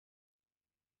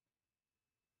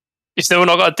You still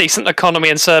not got a decent economy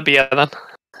in Serbia, then?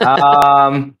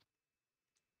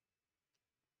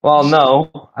 Well,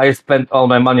 no. I spent all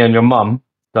my money on your mum,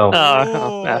 so...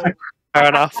 Oh, yeah. Fair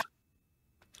enough.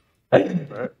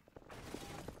 Yeah,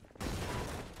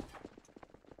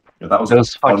 that was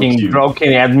Those fucking broken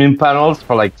admin panels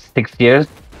for like 6 years.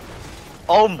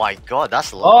 Oh my god,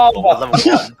 that's a lot. Oh, Level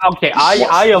 1. okay,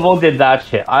 I avoided that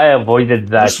shit. I avoided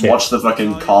that Just shit. watch the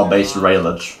fucking car-based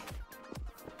railage.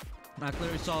 I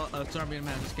clearly saw a Serbian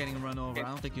man just getting run over. I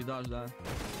don't think you dodged that.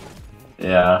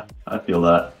 Yeah, I feel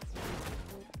that.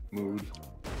 Mood.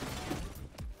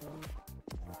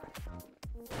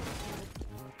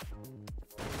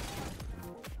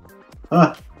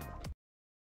 Huh.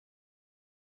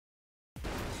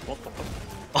 What the fuck?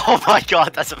 Oh my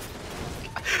god, that's a...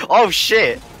 Oh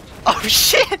shit! Oh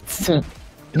shit!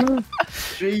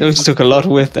 Those took a lot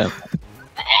with them.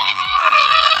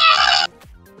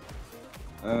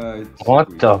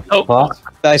 What the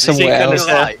fuck? Die somewhere else.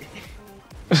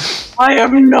 I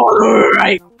am not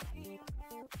right.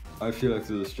 I feel like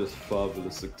this is just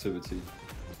fabulous activity.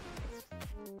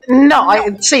 No,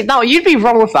 I see. No, you'd be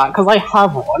wrong with that because I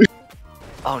have one.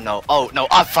 Oh no! Oh no!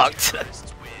 I'm fucked.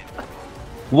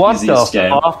 What Easiest the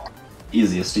game. fuck?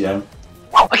 Easiest game.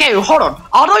 Okay, hold on.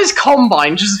 Are those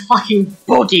combine just fucking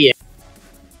boogieing?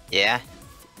 Yeah.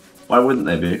 Why wouldn't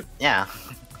they be? Yeah.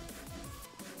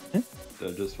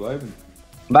 They're just vibing.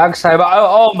 Backside.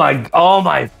 Oh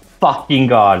my fucking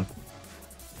god.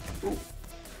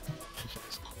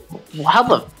 How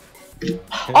the?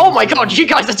 Oh my god, you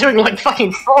guys are doing like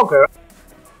fucking Frogger.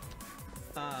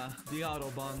 The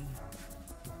Autobahn.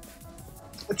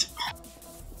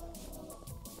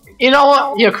 You know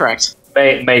what? You're correct.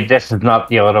 Mate, this is not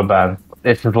the Autobahn.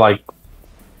 This is like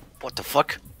What the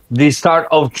fuck? the start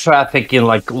of traffic in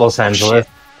like Los Angeles.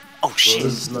 Oh shit!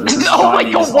 Oh my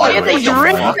god, why are they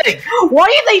drifting? Why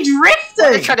are they drifting?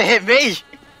 They're trying to hit me!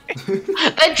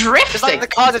 They're drifting! It's like the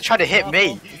cars are trying to hit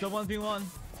me! It's a 1v1.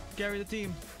 Carry the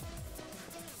team.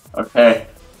 Okay.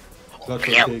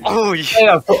 Oh,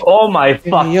 Oh my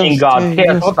fucking god.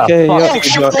 Chaos, what the fuck? Oh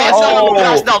shit!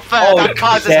 That's not fair! That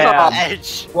car's just not on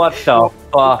edge! What the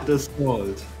fuck? That's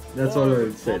smart. That's all I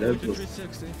would say. That was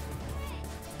 360.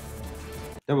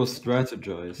 that was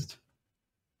strategized.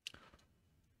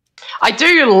 I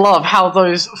do love how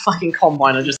those fucking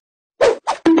combine are just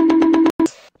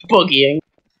boogieing.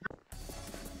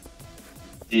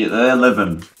 Yeah, they're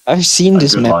living. I've seen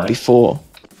this Good map life. before.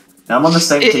 Now I'm on the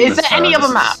same team. Is there any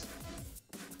other map?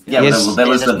 Yeah, Yes. but there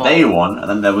was the Bay one, and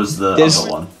then there was the There's-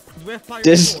 other one. Do we have Pirate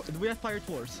This- Wars? Do we have Pirate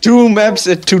Wars? 2 maps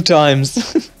at 2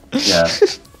 times. Yeah. Do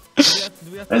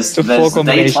we have There's, The there's four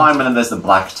the daytime and then there's the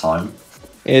black time.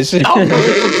 Yes.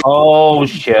 Oh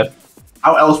shit.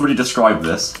 How else would you describe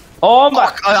this? Oh my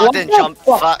Fuck, I what didn't the jump,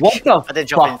 fuck? fuck. What the I didn't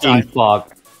jump in fucking time.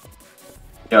 fuck?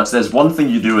 Yeah, so there's one thing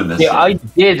you do in this. Yeah, I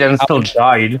game. did and still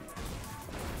died.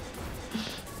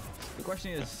 The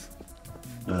question is,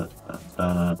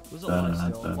 Uh, who's alive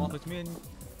still? Muppet me and...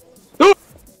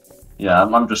 Yeah,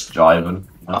 I'm just jiving.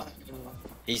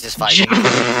 He's just fighting.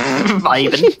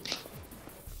 Vibing.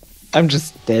 I'm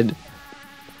just dead.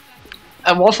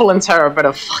 And Waffle and Terra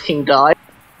better fucking die.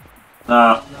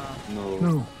 No,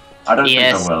 No. I don't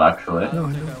Yes. think I will actually. No,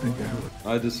 I don't think I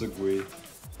would. I disagree.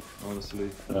 Honestly.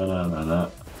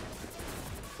 No.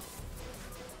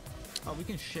 Oh, we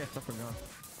can shift, I forgot.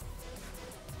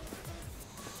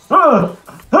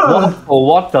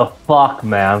 What the fuck,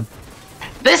 man?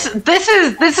 This is the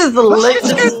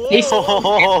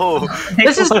Oh,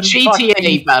 this is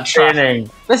GTA bad traffic. Kidding.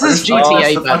 This is It's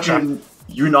GTA the bad traffic. fucking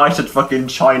United fucking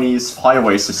Chinese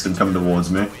highway system coming towards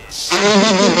me. The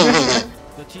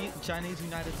Chinese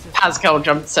United States. Pascal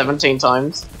jumped 17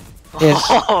 times. Yes.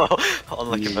 oh,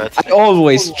 look at that. I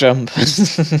always jump.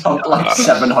 Like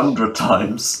 700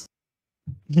 times.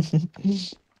 Do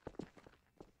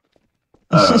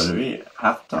we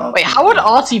have to? Wait, how would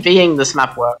RTBing this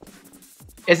map work?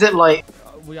 Is it like?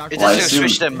 We are. It Well, I doesn't assume-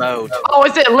 switch the mode. Oh,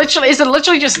 is it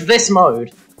literally just this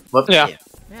mode? Whoops. Yeah.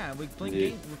 Yeah, we're playing Yeah.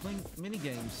 we're playing mini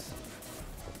games.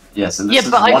 Yes, and this Yeah, is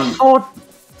but one.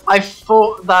 I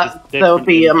thought that there would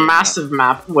be a massive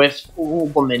map with all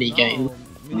the mini games.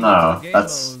 No,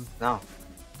 that's- Yeah.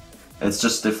 It's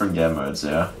just different game modes,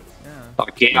 yeah.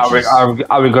 Okay, are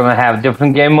we gonna have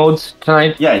different game modes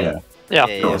tonight? Yeah. Yeah. Yeah,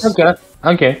 Of course.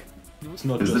 Okay. It's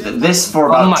not 'Cause just This for Oh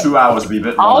about my- 2 hours would be a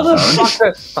bit How the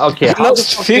monotone. fuck? Okay. I how the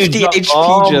lost fuck do you 50 jump- HP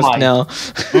Oh just my- now.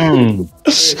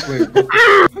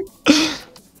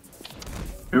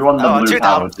 Who won the Oh, blue 2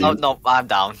 power down. team? Oh no, I'm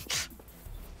down.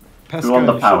 Pascal, Who won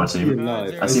the you power shouldn't be team?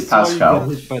 alive. I see That's why you Pascal. got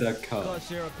hit by that car. Clutch,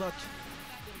 zero clutch.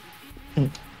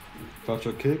 Clutch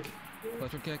or kick?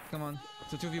 Electro kick, come on.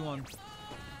 It's a 2v1.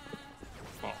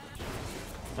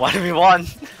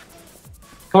 1v1.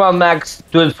 Come on, Max,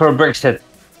 do it for Brexit.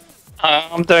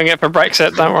 I'm doing it for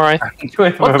Brexit, don't worry. Do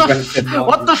it for What the, Brexit.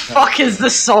 what the fuck is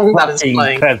this song that is Fucking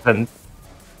playing? peasant.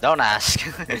 Don't ask.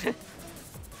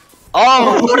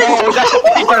 Oh, What is- oh, that's a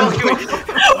big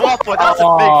fuckery. Whopper, that's a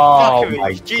big Oh fuckery.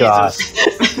 my Jesus.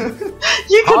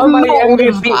 You How can am I not live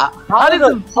MVP? that. How That is did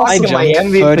I impossible. my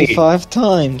jumped MVP? 35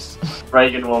 times.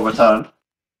 Reagan will return.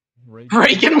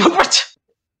 Reagan, what?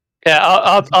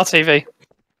 Yeah, RTV.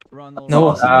 Run all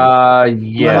No,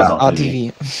 Yeah.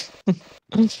 RTV.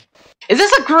 Is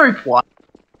this a group one?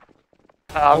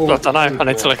 I don't know, I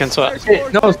need to look into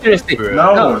it. No, seriously.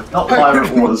 No, not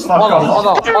Pirate Wars. Fuck Hold on,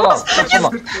 off. hold on.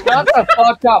 Shut the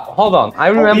fuck up. Hold on. I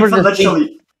remember People this being...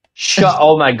 literally. Shut.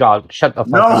 Oh my god. Shut the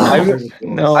fuck No. up.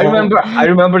 No. I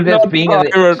remember this Not being...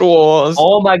 Pirate Wars.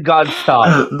 Oh my god,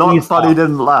 stop. Not Please funny, stop.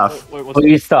 didn't laugh. Wait,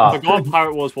 Please I stop. forgot what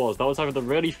Pirate Wars was. That was either the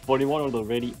really funny one or the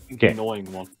really Okay.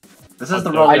 annoying one. This is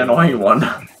the really annoying one.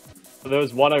 There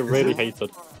was one I really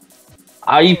hated.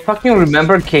 I fucking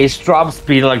remember case drops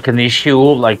being like an issue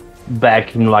like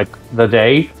back in like the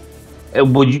day.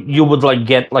 You would like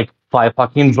get like 5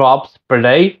 fucking drops per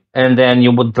day, and then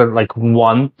you would get like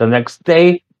 1 the next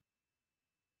day.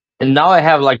 And now I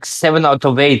have like 7 out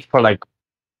of 8 for like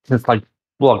since like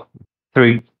what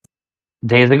 3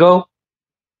 days ago,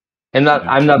 and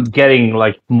I'm not getting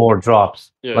like more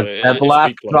drops. Yeah, Like yeah, that it's last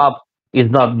weak, like- drop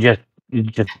is not just it's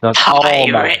just not. Oh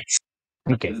my. Pirates.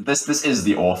 Okay. This is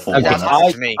the awful Okay, one.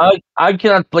 That's to me. I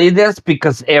cannot play this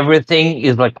because everything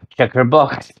is like checker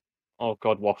box. Oh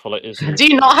god, Waffle, it is. Do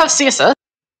you not have CSS?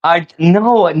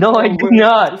 No, I do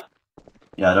not.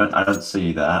 Yeah, I don't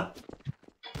see that.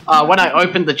 When I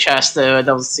opened the chest, there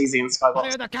was CZ and Skybox.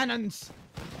 Fire the cannons!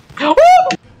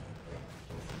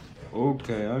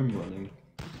 Okay, I'm running.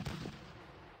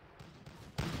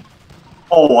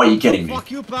 Oh, are you kidding me? Fuck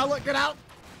you, pal, look, get out!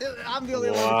 I'm the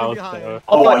only one who Wow, can be higher.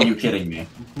 Oh, are you kidding me?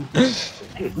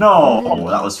 No, oh,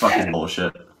 that was fucking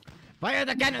bullshit. Fire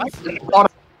the cannons!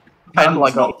 Pen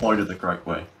like not pointed the correct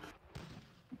way.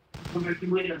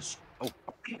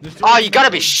 Oh, you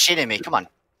gotta be shitting me. Come on.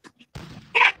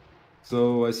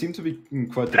 So I seem to be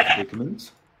in quite a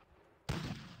predicament.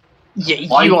 Yeah, you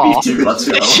 5v2, are. let's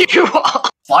go. You are.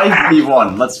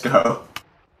 5v1, let's go.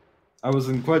 I was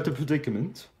in quite a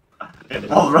predicament. It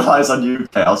all relies on you,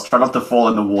 Chaos. Try not to fall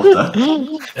in the water.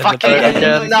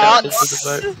 Fucking nuts.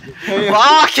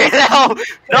 Fucking hell.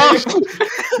 No.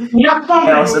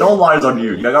 Chaos, it all lies on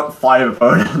you. You got 5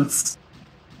 opponents.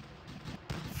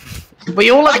 We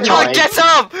all I have can't died. get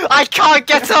up. I can't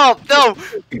get up. No.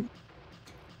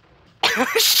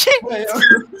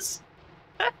 Shit.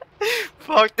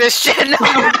 Fuck this shit.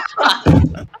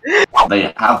 No.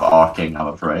 They have arcing, I'm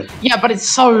afraid. Yeah, but it's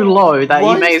so low that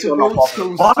you may as well not bother.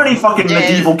 Well, how many fucking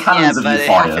medieval cannons yeah, have but you it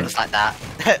fired? happens like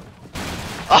that.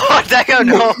 Oh, damn,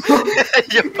 no.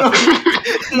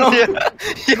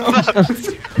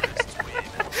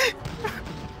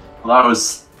 Well, that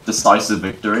was decisive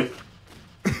victory.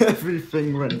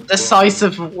 Everything went.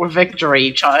 Decisive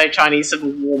victory, Chinese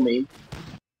Civil War meme.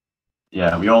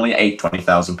 Yeah, we only ate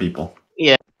 20,000 people.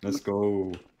 Let's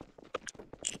go.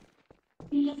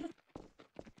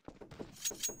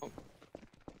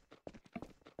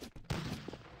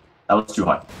 That was too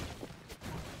high.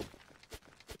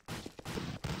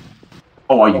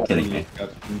 Oh, are you kidding me?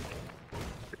 Captain.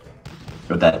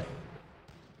 You're dead.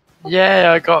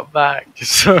 Yeah, I got back.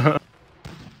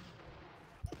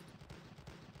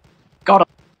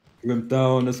 Went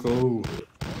down, let's go.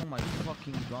 Oh my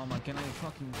fucking god, man, can I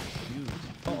fucking shoot?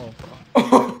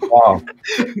 Uh-oh. Wow.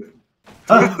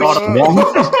 I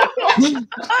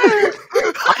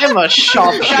am a That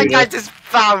sharpshooter. guy just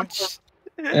bounced.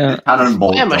 Yeah.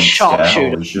 Cannonball. I am a jump sharpshooter. scare,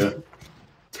 holy shit.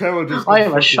 Terror just I am a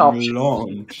fucking sharpshooter.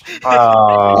 launched.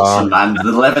 Awesome, and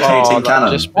the levitating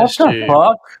cannon. What the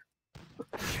fuck?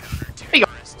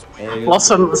 Hey,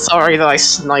 Blossom, sorry that I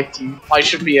sniped you. I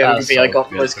should be MVP, I got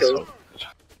those kills.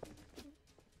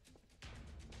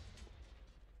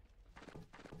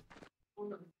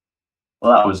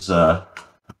 Well, that was,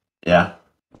 yeah.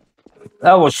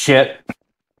 That was shit.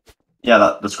 Yeah,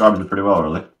 that describes it pretty well,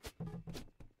 really.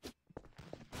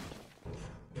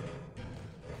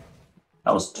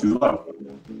 That was too low.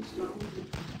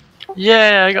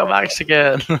 Yeah, I got max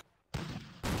again. Can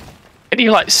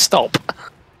you like stop?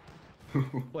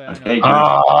 Wait, I know. Okay, good.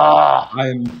 Ah, I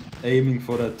am aiming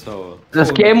for that tower. this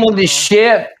Oh, game mode is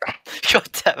shit. God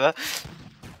damn it.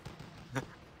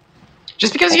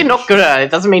 Just because you're not good at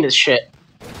it doesn't mean it's shit.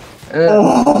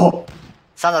 Oh!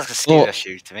 Sounds like a scooter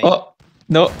shoot to me. Oh,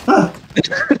 no. Yeah, Why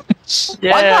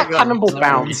did I that got cannonball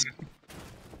bounce?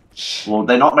 Well,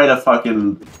 they're not made of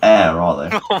fucking air, are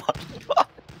they?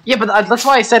 Yeah, but that's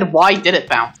why I said, why did it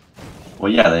bounce?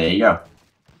 Well, yeah, there you go.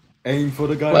 Aim for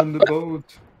the guy on the boat.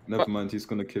 Never mind, he's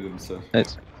gonna kill himself.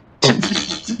 It's-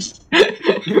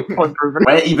 Point proven.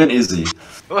 Where even is he?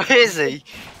 Where is he?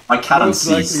 My cannon Most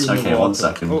likely ceased. in the Okay, one water.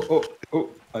 second. Oh,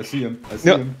 I see him. I see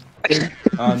No. him.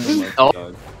 And the Oh.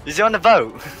 died. Is he on the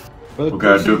boat? But We're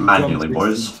gonna do it he manually, jumped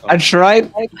boys. 16 I times.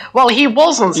 tried. Well, he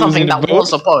was on something Using that the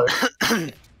was a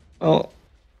boat. Oh,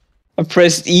 I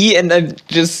pressed E and I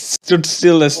just stood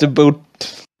still as the boat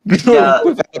drove Yeah,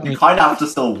 without you me. kind of have to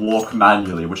still walk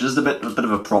manually, which is a bit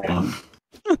of a problem.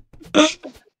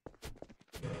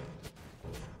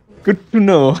 Good to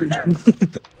know.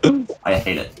 I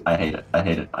hate it. I hate it. I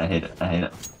hate it. I hate it. I hate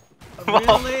it.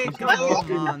 Really?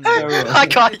 Come on. I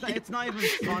got you. It's not even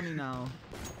funny now.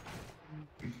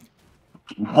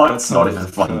 What's not even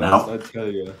fun now? I tell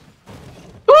you.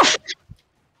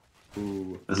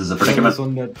 Ooh. This is a predicament.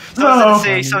 Someone's on that. Someone's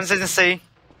in the sea. Someone's in the sea.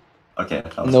 Okay.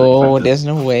 that was No, expected. there's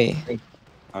no way.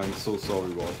 I'm so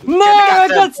sorry, Walter. No, I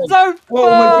got so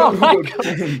Oh my god, we got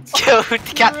tanked. Killed the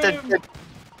captain.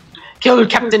 Kill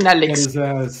Captain Get Alex. his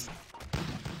ass.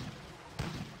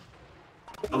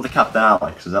 Kill the captain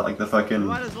Alex. Is that like the fucking?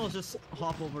 Might as well just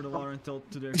hop over the water and tilt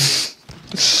to their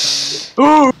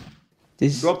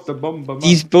This, Drop the bomb, man.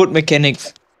 these boat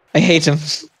mechanics, I hate them.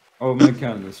 Oh, my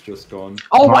cannon is just gone.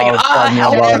 Oh my Oh, god! tell me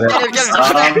Hell about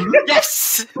yeah. it.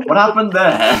 Yes. What happened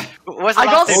there? Where's the I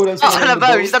got last Oh, one? that's He's on a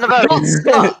boat. He's on a boat. Got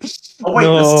stuck. Oh wait,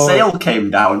 No. the sail came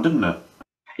down, didn't it?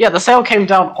 Yeah, the sail came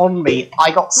down on me.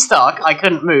 I got stuck. I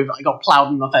couldn't move. I got plowed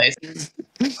in the face.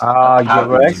 You're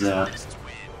right. Yeah.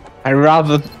 I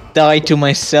rather die to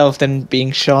myself than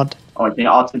being shot. Oh, the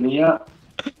artillery.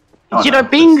 Oh, You no, know,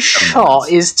 being that's- shot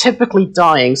is typically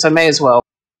dying, so may as well.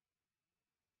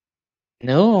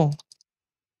 No.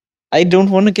 I don't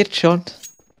want to get shot.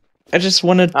 I just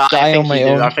want to I die think on my you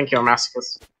do. own. I think you're a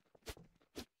masochist.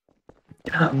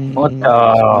 What Mm,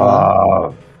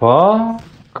 the fuck?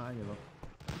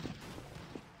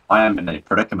 I am in a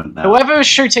predicament now. Whoever is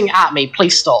shooting at me,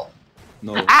 please stop.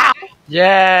 No, Ah!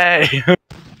 Yay!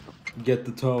 get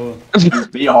the tower.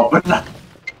 Be open.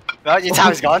 Oh, your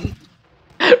tower's gone.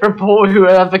 Report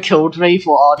whoever killed me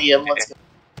for RDM. Let's go.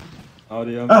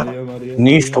 Adiam.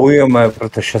 Ništujeme,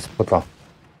 protože spota.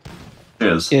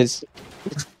 Cheers. Yes.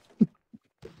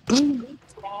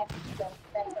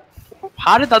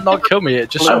 How did that not kill me? It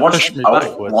just I sort of watched pushed me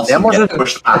backwards. Watson Yeah, was get it-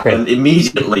 pushed back, okay. and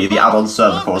immediately the add-on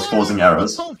server was causing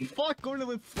errors. Oh fuck, going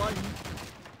with flying.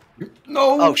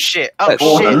 No! Oh shit. Oh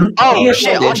Gordon. shit. Oh Yes,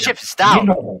 shit. I Our did. ship's down.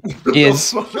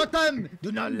 Yes. Shut them!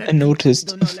 Do not let I noticed.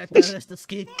 Do not let the rest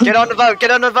escape. Get on the boat.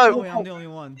 Get on the Oh, boat. wait, I'm the only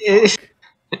one.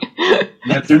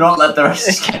 Do not let the rest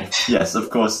escape. Yes, of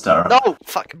course, Tara. No.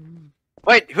 Fuck.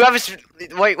 Wait. Whoever's.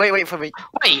 Wait for me.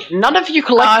 Wait, none of you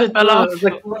collected fell off.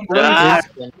 That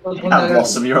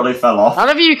Blossom, you really fell off. None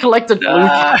of you collected blue.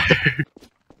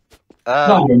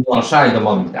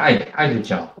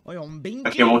 Oj, om binky.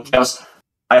 Okay, well, Chaos,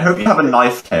 I hope you have a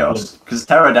knife, Chaos, because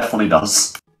Tara definitely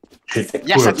does.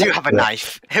 Yes, I do have a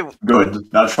knife.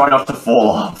 Good. Now try not to fall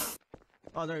off.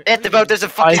 Oh, there. At the boat, there's a I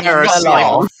fucking Fire fell sniper.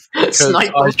 off because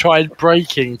Sniper. I tried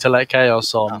braking to let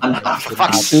Chaos on. And For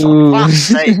fuck's Ooh. fuck's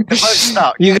sake. The boat's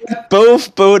stuck. You got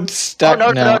both boats Oh stuck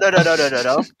no now. no.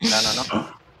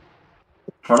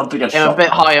 try not to get Yeah, shot. a bit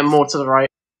higher, more to the right.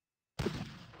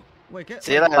 Wait, get,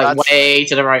 See you later, Like, lads. way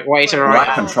to the right, way to the Right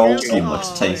right. control scheme looks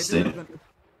tasty.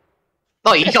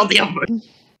 Oh, you got the other.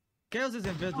 Chaos is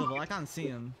invisible. I can't see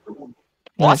him.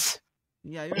 What?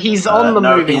 Yeah, you're He's invisible. on the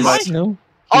no, moving he's- boat. No.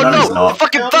 Oh No, no! he's not. The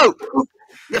fucking boat!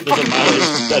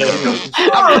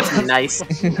 Nice. I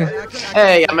couldn't-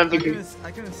 Hey, I'm MVP.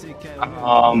 I couldn't see Chaos.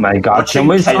 Oh my god, can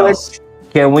we Chaos. switch?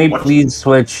 Can we What? please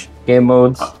switch game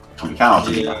modes? We cannot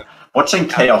do that. Watching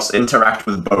Chaos interact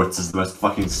with boats is the most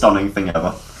fucking stunning thing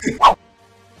ever.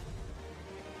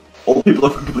 All people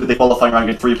who complete the qualifying rank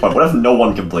at 3 point. What if no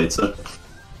one completes it?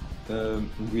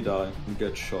 We die. We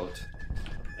get shot.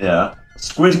 Yeah.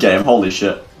 Squid Game, holy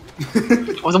shit.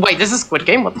 Wait, this is Squid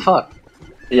Game? What the fuck?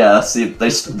 Yeah, see, the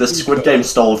Squid Game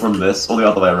stole from this, or the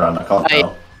other way around, I can't Hey.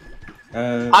 tell.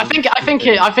 I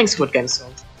think Squid Game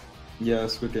sold. Yeah,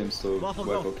 Squid Game still. Waffle,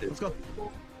 Well, go. okay. Let's go.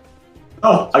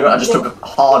 Oh, I just took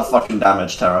hard fucking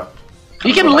damage, Tara.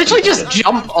 You can literally just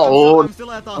jump. Oh, I'm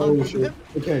still at the Oh shit.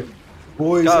 Okay.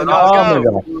 Boys, Go, and go, Oh my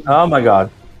go. god. Oh my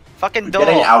god. Fucking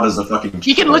Getting door. out as a fucking.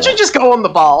 you can literally just go on the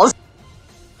bars.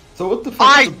 So what the fuck?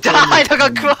 I is the point died! I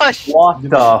of- got crushed! What You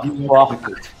the you fuck?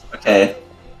 it. Okay.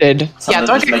 Dead. Someone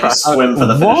don't just get make a crushed. swim for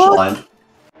the finish What? line.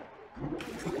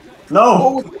 No! Oh,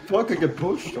 what the fuck? I get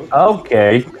pushed.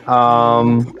 Okay.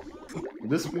 Okay.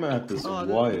 This map is Oh,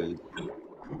 wild.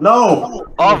 No!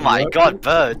 Oh my god,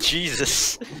 bird,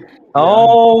 Jesus.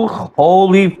 Oh,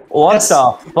 holy! What Yes.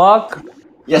 the fuck?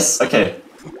 Yes, okay.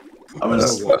 I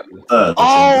was third.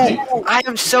 Oh, I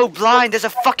am so blind. There's a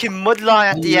fucking mud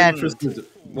line at the end.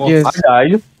 Waffle, Yes. I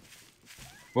died.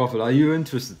 Waffle, are you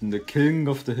interested in the king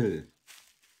of the hill?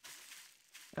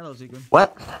 Hello, Sequin.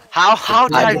 What? How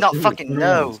did I not fucking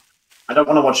know? I don't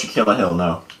want to watch you kill a hill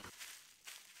now.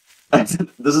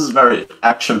 This is a very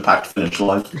action-packed finish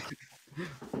line.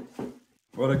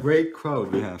 What a great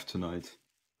crowd we have tonight.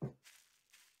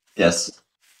 Yes.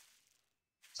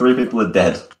 3 people are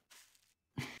dead.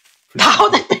 How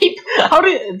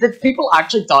did people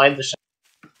actually die in the show?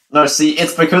 No, see,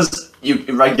 it's because you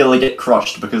regularly get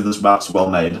crushed because this map's well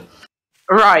made.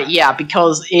 Right, yeah,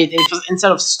 because it just,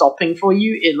 instead of stopping for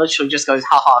you, it literally just goes,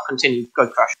 haha, continue, go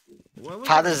crush.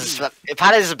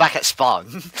 Padders is back at spawn.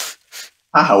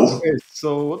 How? Okay,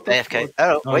 so what the AFK. fuck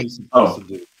Oh, are wait. you supposed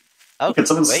to do? Oh, Could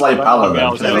someone wait. slay Pala then? Yeah,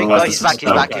 Because There we go, otherwise he's this back, is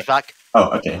he's back, no. he's back. Oh,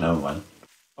 okay, never mind.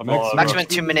 I'm not. Maximum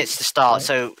 2 minutes to start,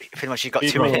 so pretty much you've got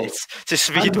Speed 2 run. minutes to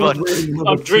speed one.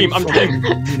 I'm dream.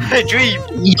 Dream!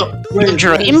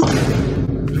 Dream?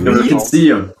 No, we can see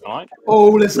him. Alright.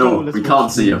 Oh, let's No, go. Let's we go.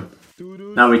 can't see him.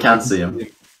 Now we can see him.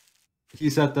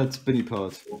 He's at that spinny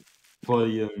part for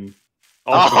the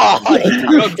Oh,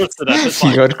 You got good to that. It's He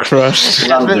fine. got crushed.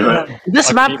 That'll do it.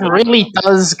 This map really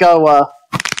does go,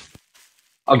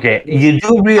 Okay, you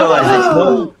do realize it's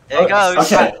no. there it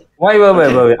goes. Okay.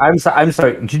 Wait. I'm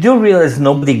sorry. You do realize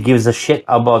nobody gives a shit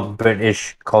about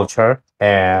British culture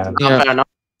and Yeah. fair enough.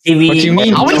 TV. What do you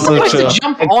mean? Are we supposed to Culture.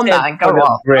 jump on that and go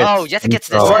up? Oh, you have to get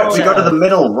to this. Oh, Brits. we go to the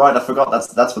middle. Right, I forgot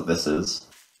that's what this is.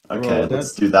 Okay, Bro,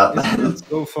 let's do that Isn't then. it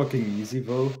so fucking easy,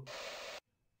 though?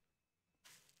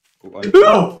 Oh,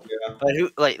 No! But who,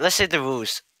 like, let's say the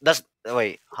rules.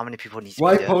 Wait, how many people need to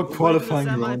be there? Wipeout qualifying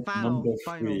round Semi-final, number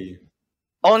final. 3.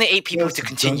 Only 8 people Yes, to it's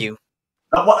continue.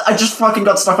 What? I just fucking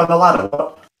got stuck on the ladder.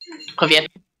 What? Javier,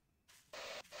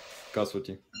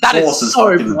 Gaswitty. that Force is is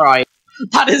so fucking- bright.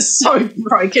 That is so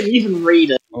bright. Can you even read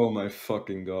it? Oh my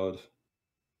fucking god.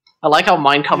 I like how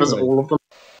mine covers Anyway. all of them.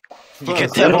 You can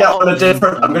I'm gonna go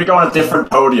on a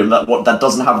different podium that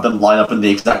doesn't have them line up in the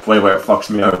exact way where it fucks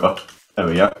me over. There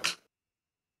we go.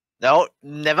 No,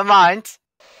 never mind.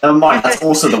 Never mind, that's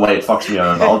also the way it fucks me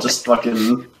over. I'll just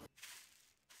fucking...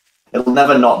 It'll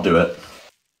never not do it.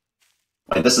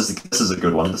 Wait, this is a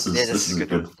good one. This is a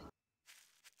good.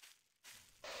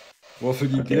 What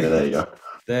would you Okay, do? there you go.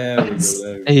 There we go.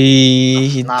 There we go.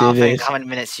 He Nah, I did think it. how many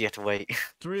minutes do you have to wait?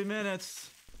 3 minutes.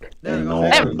 There we go.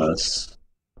 Enormous.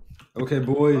 Okay,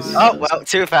 boys. Oh, well,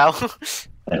 2 fell.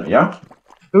 There we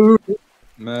go.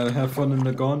 Have fun in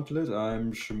the gauntlet.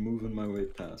 I'm moving my way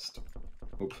past.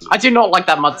 Hopefully. I do not like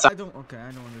that mud I sound. don't. Okay,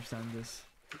 I don't understand this.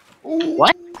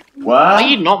 What? Are What?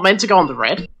 you not meant to go on the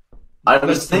red? I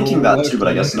was thinking that too, but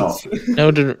I guess not. No,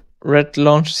 the red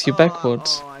launches you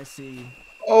backwards. Oh, I see.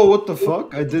 Oh, what the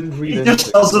fuck? I didn't read He anything.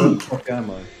 just doesn't. Where the fuck am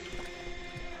I?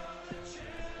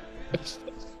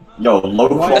 Yo, low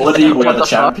quality, we're What the the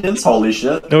fuck? champions? Holy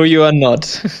shit. No, you are not.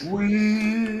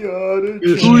 We are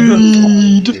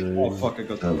the Oh fuck, I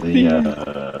got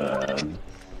that.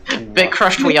 Bit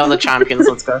crushed, we are the champions,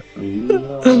 let's go. We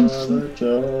are the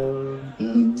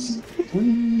champions.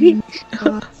 We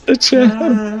are The chair.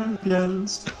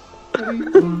 champions. We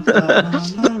put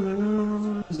down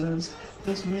our roses,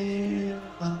 'cause we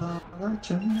are the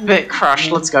champions. Bit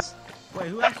crushed, let's go. Wait,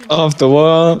 who actually? Of the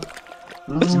world.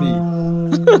 It's me.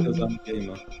 Because I'm a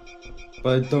gamer.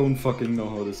 But I don't fucking know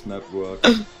how this map works.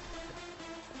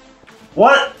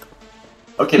 What?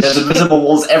 Okay, there's invisible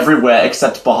walls everywhere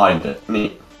except behind it.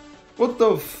 Neat. What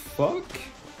the fuck?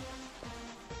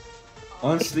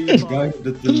 Honestly, the guy who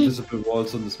did the invisible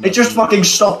walls on this map. It just fucking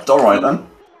stopped, alright then.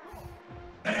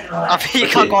 I think you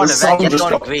can't go on the a song red, you have to just go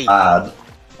on a got green. bad.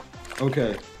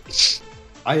 Okay.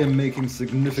 I am making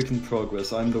significant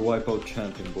progress. I'm the wipeout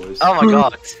champion, boys. Oh my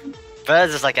god.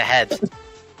 Birds is like ahead.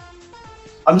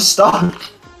 I'm stuck.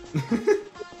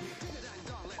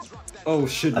 Oh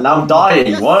shit. And I'm dying,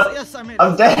 Yes, what? Yes, I made it.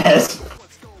 I'm dead.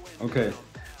 Okay.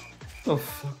 What the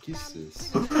fuck is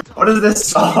this? What is this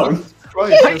song?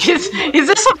 Christ, Is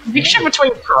this a mixture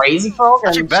between Crazy Frog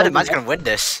Actually, and Bird something man's gonna win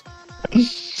this.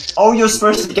 Oh, you're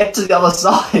supposed to get to the other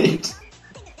side.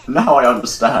 Now I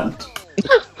understand.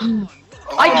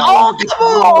 oh, come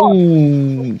on!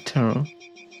 Ooh, Taro.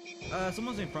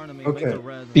 Someone's in front of me. Okay. Make it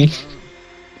red. Be-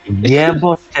 Yeah,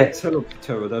 but Hello,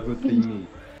 Terror, that would be me.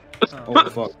 Oh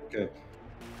fuck, okay.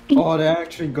 Oh, they're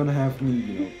actually gonna have me,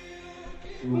 you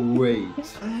know. Wait.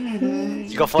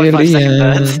 You got 45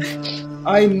 seconds, Bird.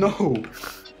 I know!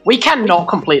 We cannot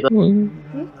complete this.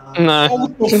 Nah. Oh,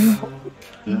 what the fuck?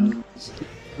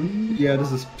 Yeah,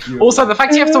 this is pure. Also, the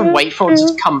fact you have to wait for it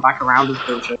to come back around is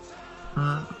bullshit.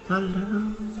 I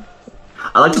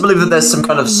like to believe that there's some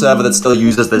kind of server that still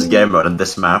uses this game mode and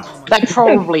this map. There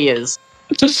probably is.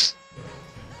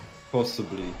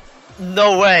 Possibly.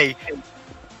 No way.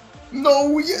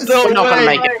 No, yes! No We're not gonna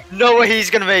way. make it. No way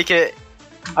he's gonna make it.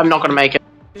 I'm not gonna make it.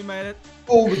 He made it.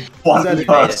 Oh, One that it?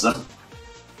 person.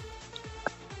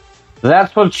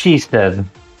 That's what she said.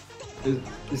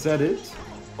 Is that it?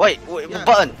 Wait, Yeah.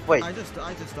 button. Wait, I just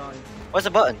died. what's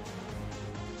the button?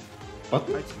 What?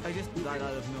 I just died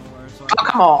out of nowhere. So Oh,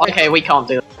 come on. Okay, we can't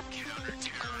do it.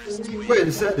 Wait,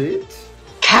 is that it?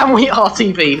 Can we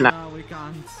RTV now? no, we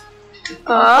can't.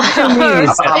 How much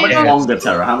Save us- longer,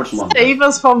 Terra? How much longer? save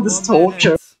us from this 1 minute.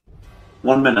 torture.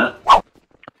 1 minute.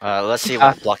 Let's see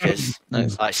what block is.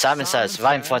 Nice. Alright, Simon says,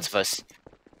 right in front of us.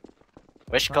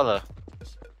 Which color?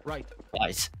 Right.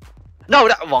 White. No,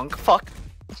 that wrong. Fuck.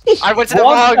 I went to the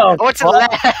What wrong. the I went to the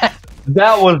fuck? left.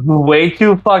 That was way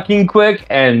too fucking quick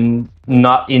and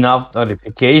not enough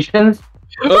notifications.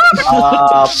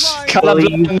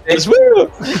 Colorblindness,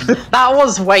 woo! That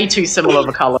was way too similar of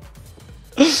a color.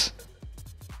 It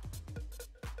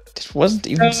wasn't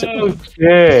even similar.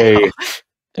 Okay.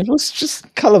 It was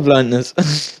just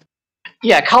colorblindness.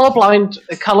 Yeah,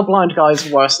 colorblind guy's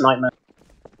worst nightmare.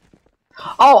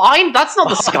 Oh, that's not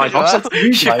the skybox, that's you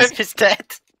guys. Shrimp is dead.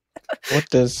 What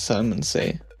does Simon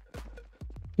say?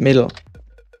 Middle.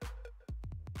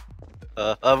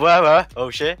 Where? Oh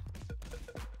shit.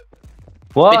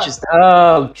 What? Bitch is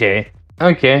Okay.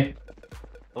 Okay.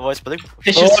 Oh, it's blue.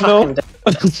 Fish is Oh, no.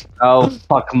 fucking dead. Oh,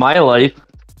 fuck my life.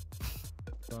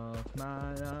 Fuck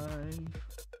my life,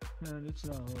 and it's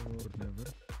now or never.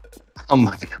 Oh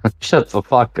my god. Shut the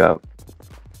fuck up.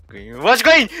 Green. What's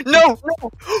green? No!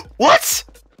 What?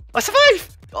 I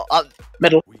survived! Oh,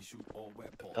 Middle.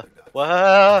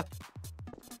 what?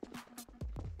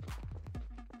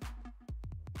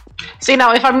 See,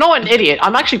 now, if I'm not an idiot,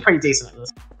 I'm actually pretty decent at this.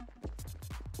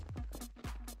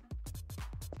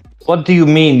 What do you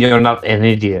mean you're not an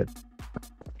idiot?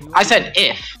 I said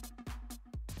if.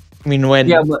 I mean, when?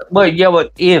 Yeah,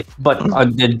 but if,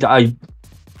 did I?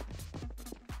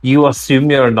 You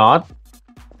assume you're not?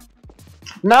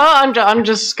 No, I'm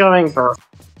just going for.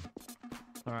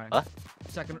 Alright. Huh?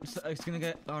 Second, it's gonna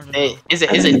get. Oh, no. Is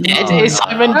it dead? Is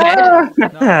Simon dead?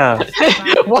 No.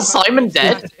 Was Simon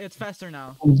dead? It's faster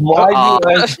now. Why do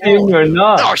I assume you're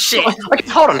not? Oh shit! Okay,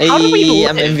 hold on. How do we Hey,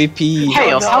 I'm live? MVP.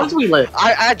 Chaos, how did we live?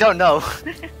 I don't know.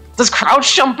 Does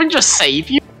crouch jumping just save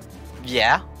you?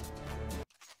 Yeah.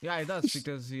 Yeah, it does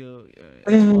because you.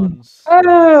 Once.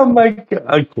 Oh my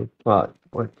god. Okay. What?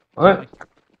 I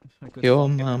could Your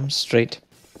fuck it. mom straight.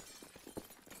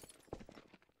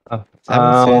 Uh,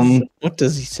 Simon says, what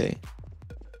does he say?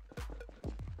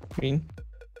 Green?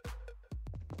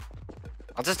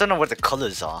 I just don't know what the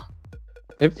colors are.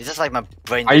 Yep. It's just like my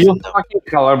brain. Are you doesn't know. fucking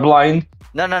colorblind?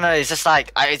 No. It's just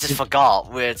like I just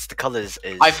forgot where it's the colors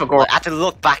is. I forgot. Like, I have to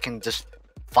look back and just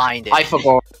find it. I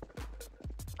forgot.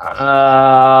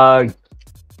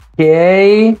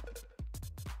 Okay.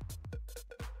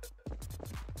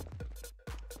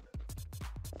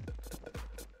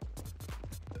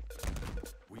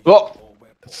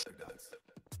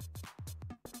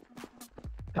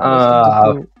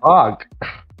 Oh! Fuck.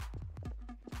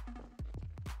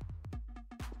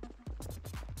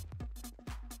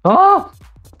 Oh!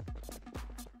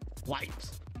 White.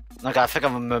 Okay, I think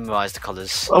I've memorized the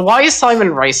colors. Why is Simon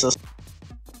racist?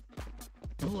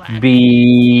 Black.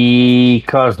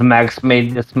 Because Max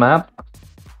made this map.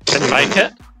 Didn't make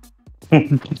it.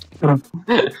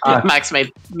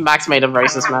 Max made a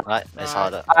racist man. Right, it's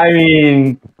harder. I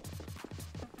mean,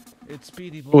 It's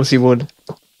speedy. Of course he would.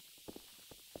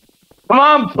 come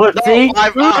on, pussy! No,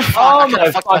 fuck, Oh I my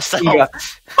could've fucked fucking myself. god.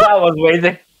 That was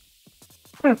waiting.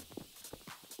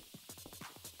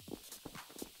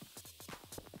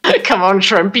 Come on,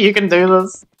 Shrimp, you can do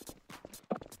this.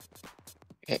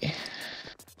 Okay.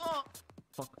 Oh,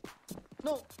 fuck.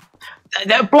 No.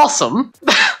 Blossom?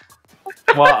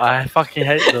 What? I fucking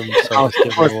hate them. So Oh, let's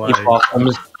give it away.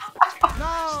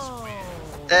 No.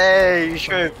 Hey,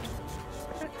 shrimp.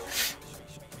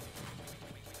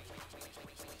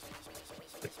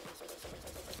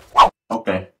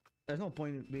 Okay. There's no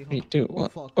point in being. 3, 2, Oh, 1.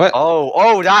 fuck. What?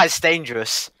 Oh, that is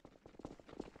dangerous.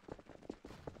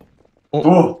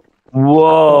 Ooh.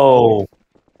 Whoa.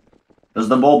 Does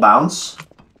the ball bounce?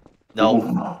 No,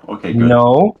 Ooh, okay, good.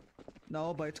 No.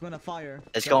 No, but it's gonna fire.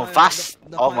 it's The going fire- fast.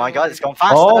 the Oh my fire- god, it's going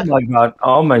faster. Oh my god.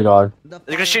 Oh my god. the It's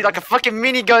gonna shoot fire- like a fucking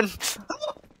minigun.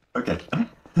 Okay.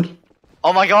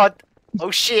 Oh my god.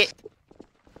 Oh shit.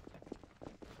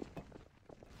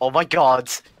 Oh my god.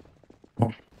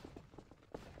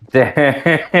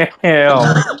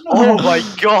 Damn. Oh my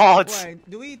god! Wait,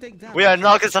 do we take damage? We are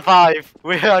not gonna survive!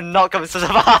 We are not gonna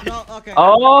survive! No, okay.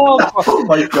 Oh, Oh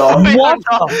my god. We are what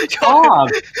not the going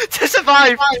fuck? to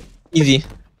survive! Easy.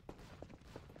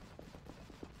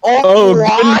 Oh,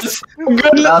 what?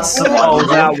 That's so Oh,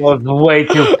 that was way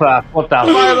too fast. What the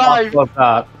My fuck life. was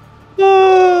that?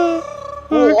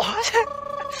 What?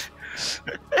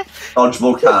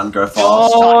 dodgeball can go fast.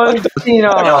 Oh, Chaos Tina.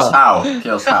 how?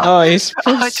 Chaos how? Oh, he's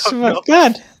pressed don't my know.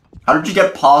 god. How did you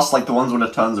get past like the ones when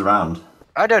it turns around?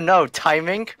 I don't know,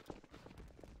 timing?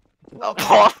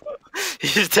 Oh,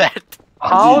 he's dead.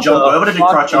 How you jump the over? Did you fuck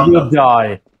crouch did you under?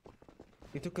 die?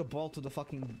 He took a ball to the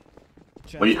fucking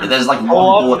chest. Well, there's like one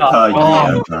Oh, bullet per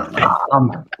oh. year,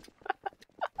 apparently.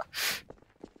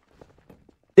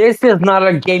 This is not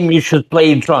a game you should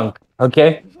play drunk,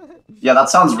 okay? Yeah, that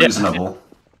sounds reasonable.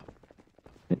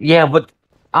 Yeah, but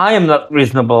I am not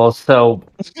reasonable, so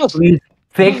please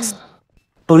fix.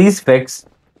 Please fix.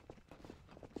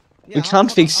 Yeah, We can't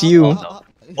fix you.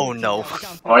 Oh, no.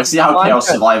 Oh, I see how Chaos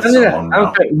survived so long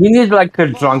now. Okay, we need like a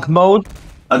drunk mode.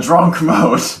 A drunk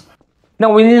mode. No,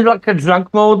 we need like a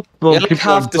drunk mode. where Yeah, like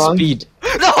people are half the drunk. speed.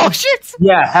 No, shit!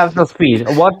 Yeah, half the speed.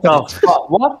 What the fuck?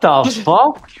 What the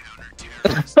fuck?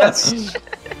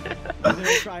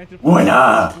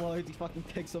 Winner! He fucking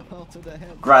takes a ball to the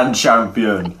head. Grand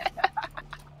champion.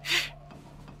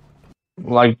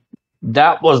 Like,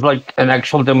 that was like an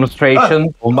actual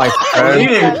demonstration of my I was friend.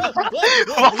 eating.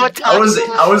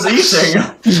 I was eating.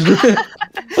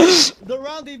 The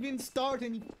round even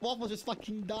started and Waffle just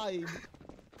fucking died.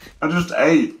 I just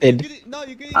ate. No,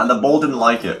 you couldn't And the even ball move. didn't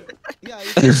like it. Yeah,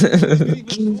 you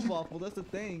couldn't even move, Waffle, that's the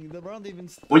thing. The round even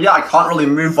Well, yeah, I can't really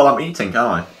move while I'm eating, can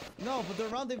I? No, but the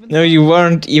round even No, you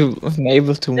weren't even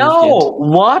able to move No,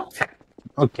 what?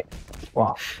 Okay.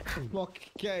 Wow.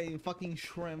 Okay, fucking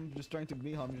shrimp just trying to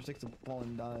be home, just takes a ball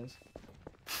and dies.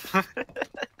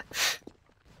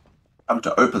 I'm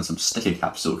to open some sticky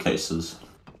capsule cases.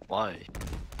 Why?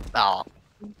 Oh,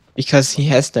 yet. Because he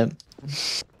has them.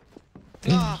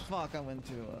 Ah, fuck, I went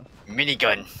to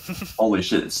minigun. Holy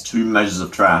shit, it's 2 measures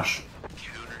of trash.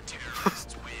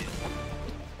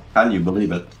 Can you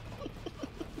believe it?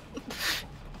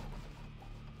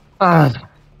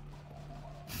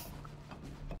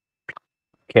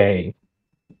 Okay.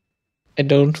 I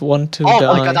don't want to Oh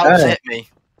die. my god, that almost hit me.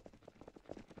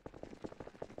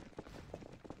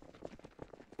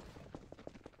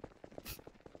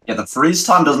 Yeah, the freeze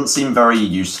time doesn't seem very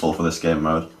useful for this game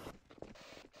mode.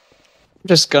 I'm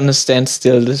just gonna stand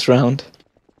still this round.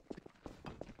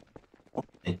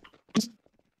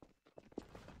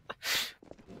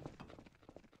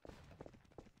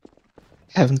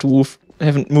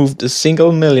 Haven't moved a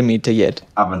single millimeter yet.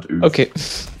 Haven't oofed. Okay.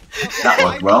 That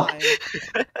worked well.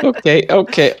 Okay.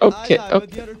 Okay. I die,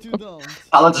 but the other two don't.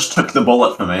 Alan just took the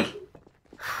bullet for me.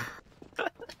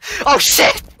 Oh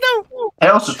shit! No!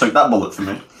 Chaos just took that bullet for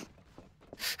me.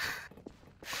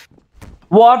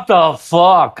 What the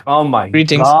fuck? Oh my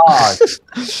Greetings. god.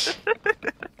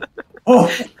 Oh,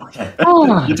 okay.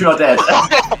 You two are dead.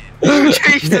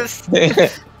 Jesus!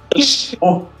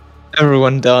 Oh,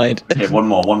 Everyone died. okay, one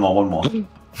more.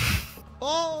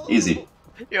 Oh! Easy.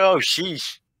 Yo,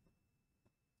 sheesh.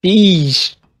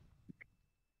 Yeesh.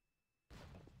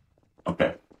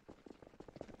 Okay.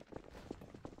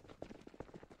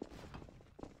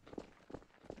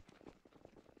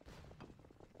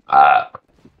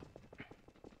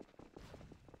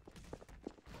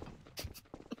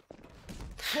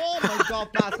 Oh my god,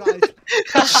 fast guys!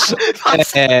 Uh,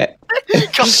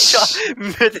 Gotcha!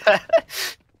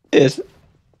 yes.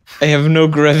 I have no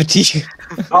gravity.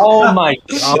 Oh my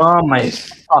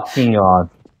fucking god.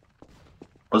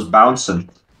 Was bouncing.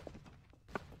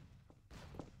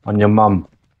 On your mum.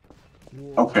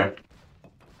 Okay.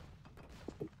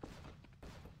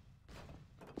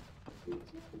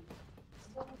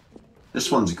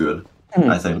 This one's good,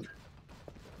 I think.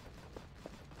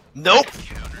 Nope!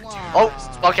 Wow.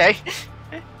 Oh, okay.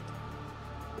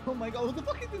 Oh my god, what the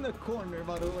fuck is in the corner,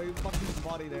 by the way? Fucking his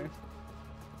body there.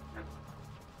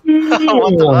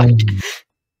 What the fuck?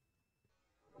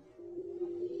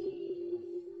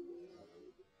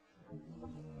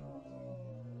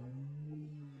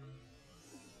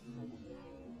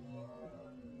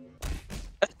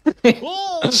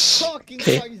 Oh, fucking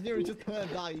Okay. Christ, there just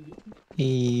died.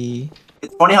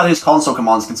 It's funny how these console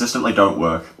commands consistently don't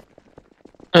work.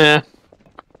 Yeah.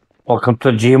 Welcome to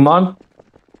Gmod.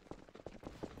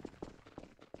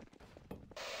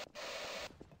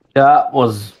 That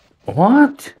was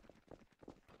what?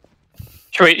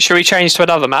 Should we change to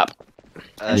another map?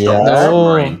 Yeah. No.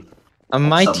 Submarine. I'm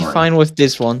mighty Submarine. fine with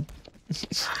this one.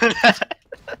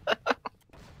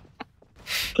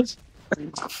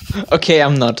 Okay,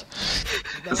 I'm not.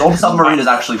 Because Old Submarine is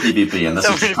actually PvP, and this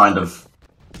is just kind of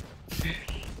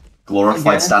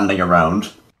glorified standing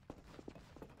around.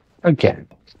 Okay.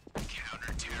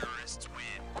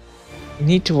 You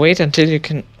need to wait until you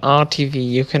can RTV.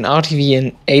 You can RTV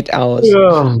in 8 hours.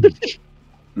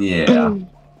 Yeah.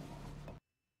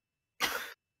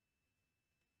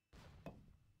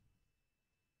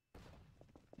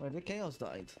 Wait, the Chaos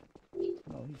died.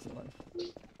 No, he's alive.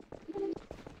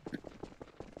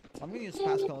 I'm gonna use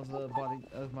Pascal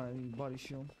as my body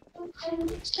shield.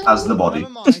 As the body.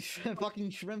 Never mind,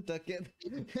 fucking shrimp that kid.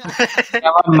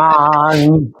 Never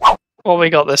mind. What we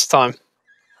got this time?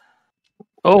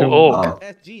 Oh, orc.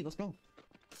 SG, let's go.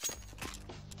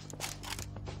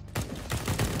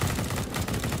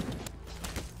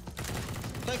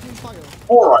 Taking fire.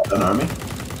 Alright then, Omi.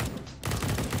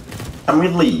 Can we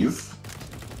leave?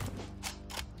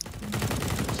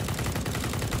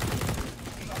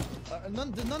 None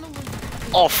of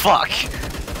them. Oh fuck!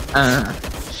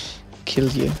 Kill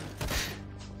you.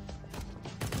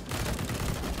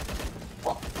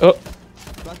 Oh,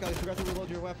 Pascal, you forgot to reload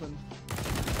your weapon.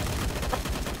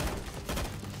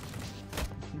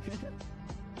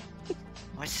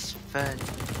 What's fun?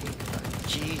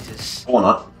 Jesus. Or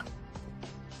not.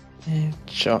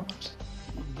 headshot.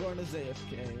 Going to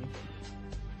AFK.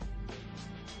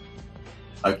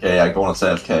 Okay, I go on to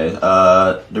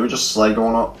AFK. Do we just slay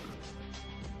going up?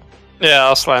 Yeah,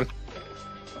 I'll slam.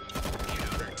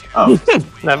 Oh. Never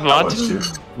that mind. works too.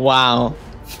 Wow.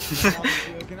 You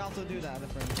can also do that,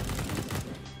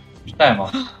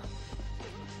 friend.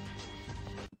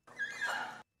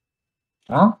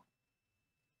 Huh?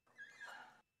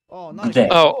 Oh, nice. There.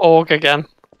 Oh, orc again.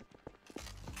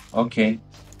 Okay.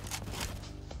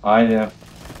 Hi there.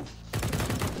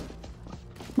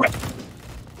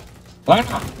 What?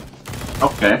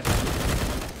 Okay.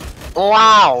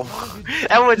 Wow!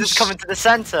 Everyone's just coming to the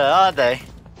center, aren't they?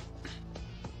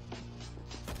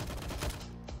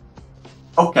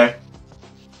 Okay.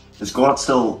 Is Gornat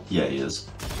still? Yeah, he is.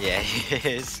 Yeah, he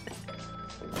is.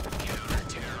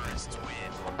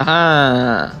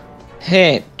 Ah,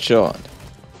 headshot.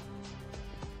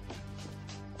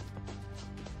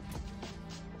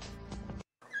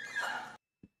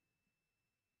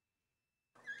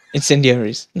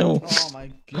 Incendiaries. No. Oh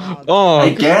my god. Oh,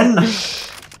 Again?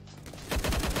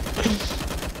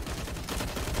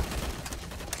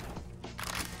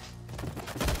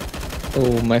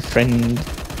 oh, my friend.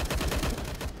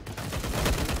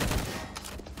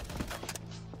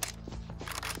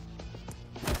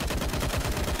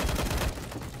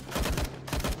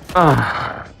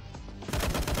 Ah.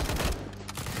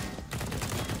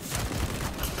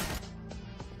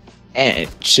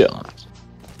 Headshot.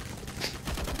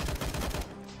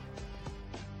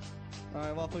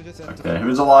 Alright, well, please just enter. Okay,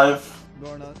 who's alive?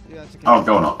 Gornat. Yeah, it's okay. Oh,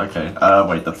 Gornat. Okay.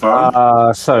 Wait, the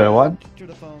phone? Sorry, what? To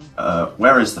the phone.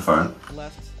 Where is the phone?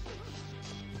 Left.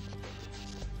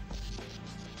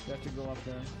 You have to go up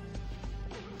there.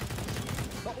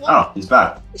 Oh, what? Oh, he's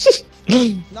back.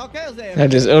 Now Chaos AFK.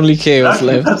 That is only chaos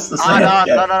left. That's the Oh, same. no,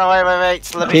 Yeah. no,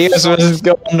 wait. Let me. Chaos versus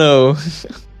go. No.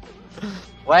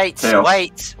 Wait,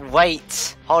 Chaos.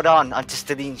 wait. Hold on, I'm just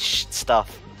deleting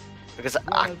stuff. Because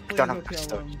I Gornat, please don't go have kill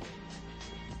storage. him.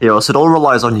 Chaos, it all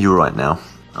relies on you right now.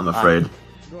 I'm afraid.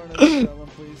 Gornat, kill him,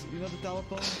 please. You know the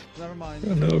telephone? Never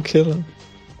mind. No, kill him.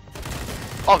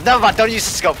 Oh, never mind, don't use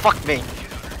the scope, fuck me.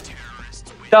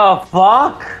 The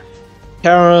fuck?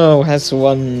 Caro has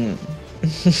one. I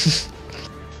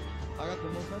got the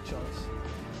most headshots.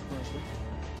 Honestly.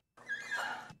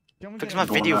 Can we Because get my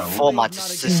him? video no. format Not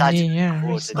is again. decided. Yeah.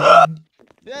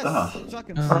 Yes! Ah.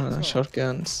 Shotgun. Ah, let's go.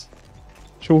 shotguns.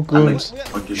 Shotguns. Yeah,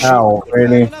 Okay. yeah, Ow, I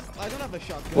really? I don't have a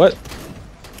shotgun. What?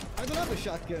 I don't have a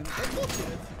shotgun. That's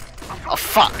bullshit. Oh,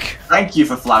 fuck. Thank you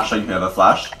for flashing whoever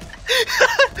flashed.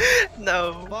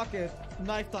 No. Fuck it.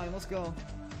 Knife time, let's go.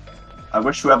 I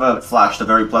wish whoever flashed a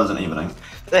very pleasant evening.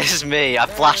 This is me, I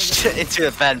flashed into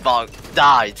the vent box,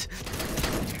 died.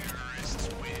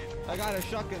 I got a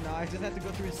shotgun now, I just have to go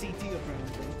through a CT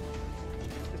apparently.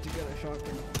 Just to get a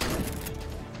shotgun.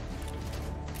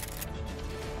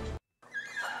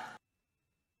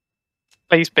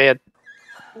 Please be a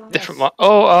different one.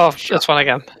 Oh, this one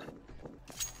again.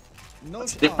 No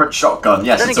Different shotgun.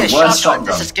 Yes, I it's didn't a get worse shotgun, shotgun.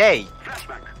 this is gay.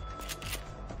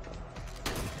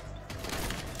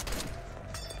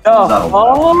 The That'll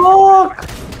fuck?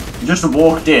 You just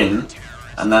walked in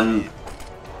and then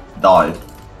died.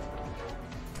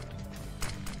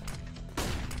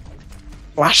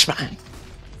 Flashbang.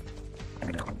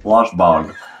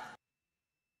 Flashbang.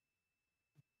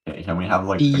 Okay, can we have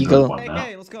like a Eagle. good one now?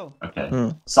 Okay, let's go. Okay. Hmm.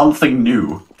 Something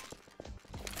new.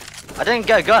 I didn't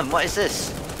get a gun. What is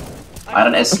this? I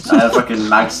had a fucking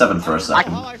Mag 7 for a I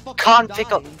second. can't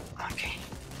pick up. Okay.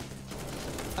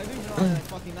 I didn't know I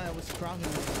fucking died. I was crouching.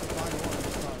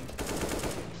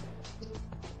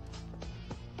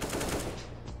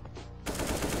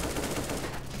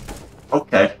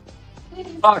 Okay.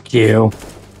 Fuck you.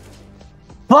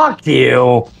 Fuck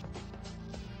you.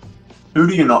 Who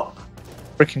do you not?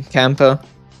 Freaking camper.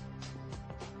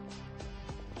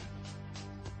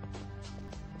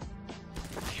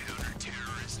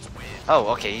 Oh,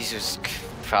 okay. He's just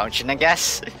crouching, I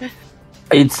guess.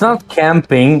 It's not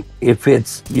camping if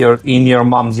you're in your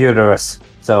mom's uterus.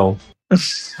 So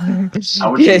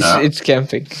How would you Yes, know? it's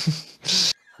camping.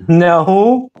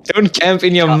 no, Don't camp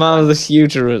in your mother's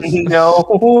uterus.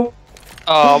 no.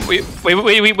 We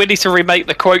need to remake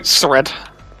the quotes thread.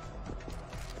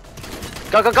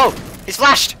 Go, go, go! He's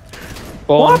flashed!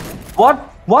 Born. What?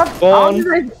 How Born. did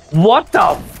I? What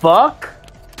the fuck?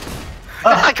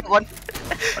 I got one.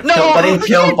 No! Getting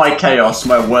killed by chaos,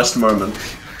 my worst moment.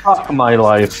 Fuck my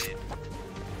life.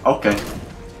 Okay.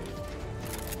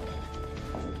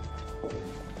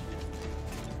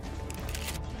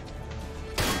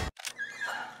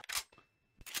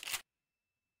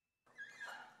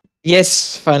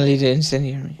 Yes, finally the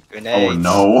incendiary. Oh Grenades.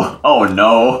 no. Oh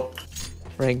no.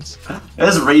 Rings.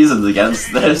 There's reasons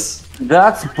against this.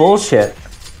 That's bullshit.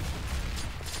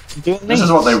 This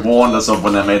is what they warned us of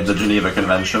when they made the Geneva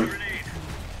Convention. I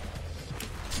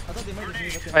thought they made the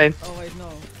Geneva I mean, Oh wait, no.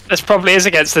 this probably is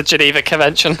against the Geneva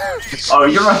Convention. Oh,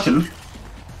 you reckon?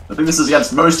 I think this is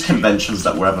against most conventions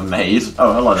that were ever made.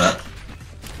 Oh, hello there.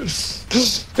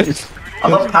 I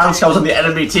love Poundscale was on the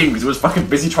enemy team because he was fucking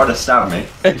busy trying to stab me.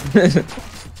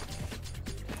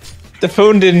 The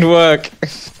phone didn't work.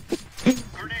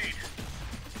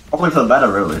 Probably for the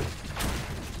better, really.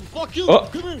 Fuck you! Oh.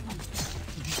 Come here!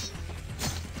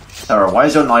 Tara, why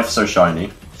is your knife so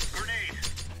shiny?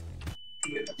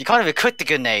 You can't even quit the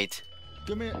grenade.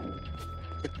 Come here!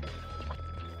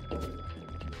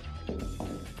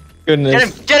 Goodness. Get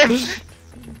him! Get him!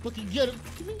 Fucking get him!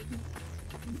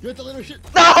 Get the little shit!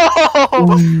 No!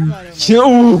 I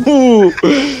Yo!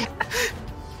 didn't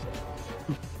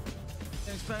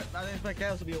expect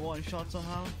chaos to be a one shot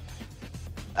somehow.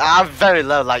 I'm very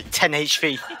low, like 10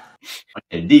 HP.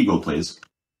 Okay, Deagle, please.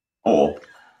 Or...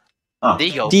 Oh.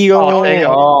 Deagle. Dio.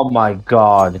 Oh my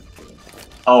god.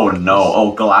 Oh no.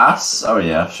 Oh, glass? Oh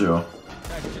yeah, sure.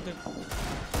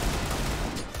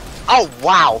 Oh,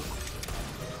 wow!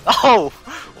 Oh!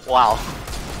 Wow.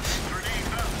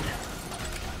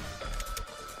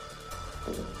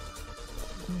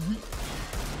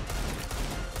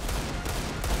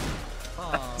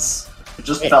 It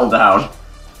just fell down.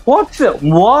 What the?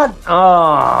 What?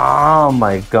 Oh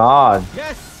my god.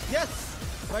 Yes! Yes!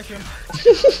 Question.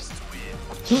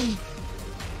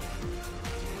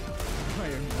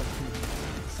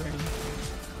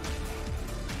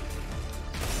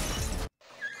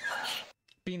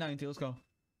 P90, let's go.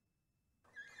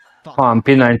 Come on,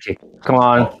 P90. Come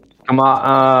on. Come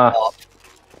on.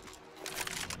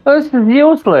 This is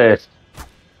useless.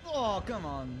 Oh, come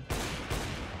on.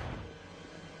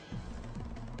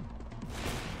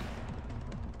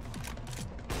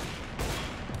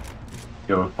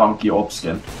 Yo, funky orb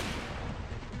skin.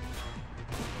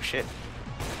 Shit.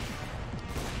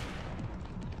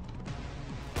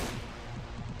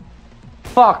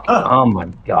 Fuck. Oh my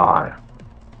god.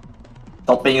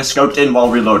 Stop being scoped in while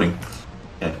reloading.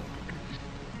 Okay.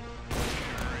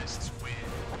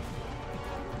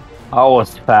 I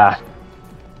was fast.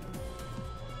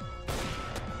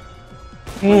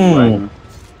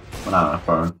 Banana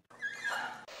phone.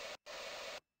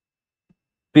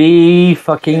 Be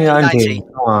fucking 90. 90.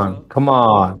 Come on. Come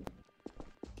on.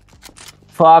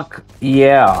 Fuck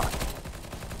yeah.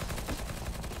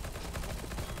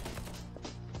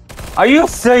 Are you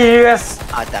serious?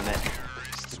 Ah, damn it.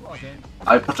 Okay.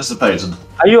 I participated.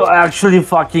 Are you actually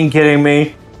fucking kidding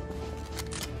me?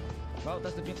 Well,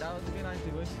 that was the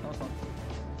P90, boys. That was fun.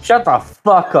 Shut the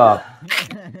fuck up.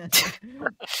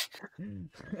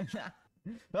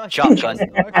 Shotgun.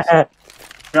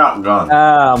 Shotgun.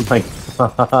 Oh my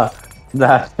god.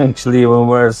 That's actually even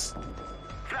worse.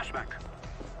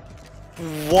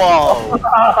 Whoa!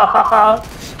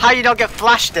 How you not get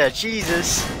flashed there?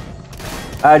 Jesus.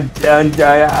 I don't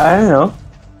know.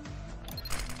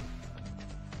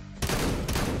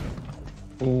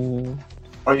 Ooh.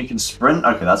 Oh, you can sprint?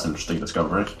 Okay, that's an interesting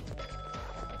discovery.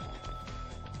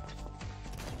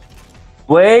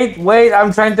 Wait,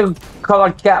 I'm trying to call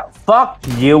a cat. Fuck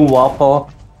you, Waffle.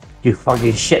 You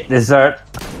fucking shit dessert.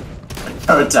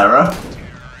 Oh, Terra.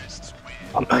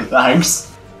 Thanks.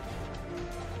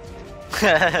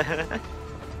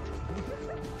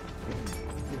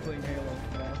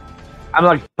 I'm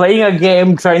like playing a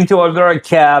game, trying to order a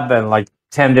cab, and like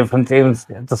 10 different things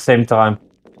at the same time.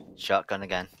 Shotgun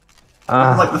again.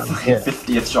 Like the fucking Yeah.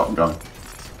 50th shotgun.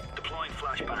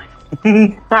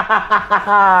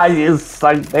 You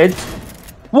suck, bitch.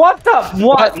 What the?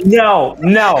 What? No,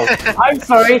 no. I'm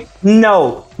sorry.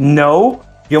 No, no.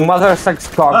 Your mother sucks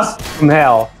cocks from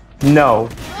hell. No.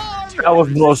 That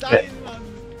was bullshit.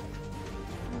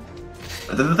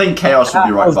 I didn't think Chaos would be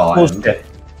That right was behind. bullshit.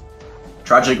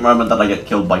 Tragic moment that I get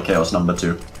killed by Chaos number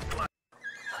 2.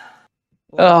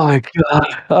 Oh my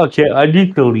god. Okay, I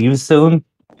need to leave soon.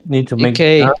 Need to make.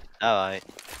 Okay. Alright.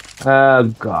 Oh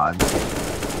god.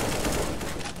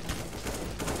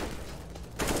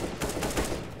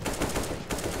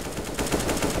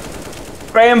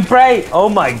 Spray and pray! Oh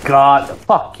my god.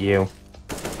 Fuck you.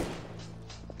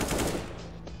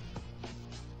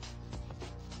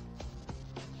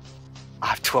 I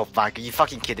have 12 bag. Are you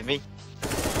fucking kidding me?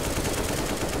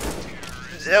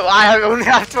 I only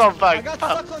have 12 bag. I got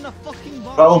stuck on a fucking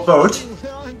bomb. Well, vote.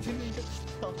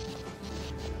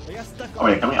 I got stuck Oh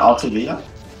wait, can we RTV yet?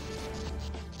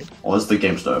 Or is the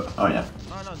game stove? Oh yeah.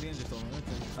 Oh no, the engine told me.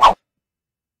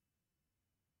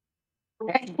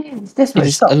 This It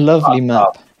is a lovely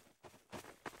map.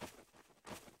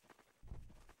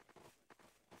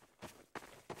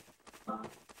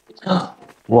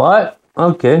 What?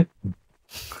 Okay.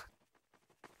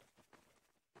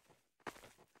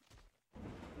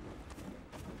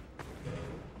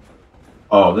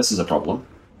 Oh, this is a problem.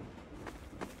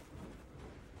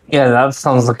 Yeah, that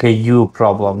sounds like a you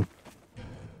problem.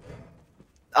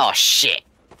 Oh shit.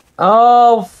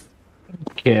 Oh.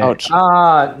 Okay. Ouch.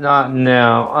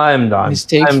 No. I'm done.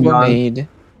 Mistakes I'm were done. made.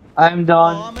 I'm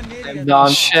done. Oh, I'm an idiot. I'm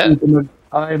done. Shit.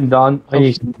 I'm done.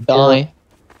 Die.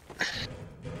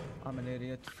 I'm an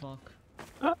idiot. Fuck.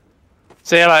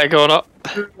 See you later, going up.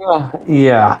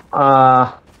 Yeah.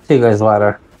 See you guys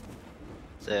later.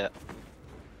 So,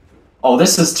 Oh,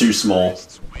 this is too small.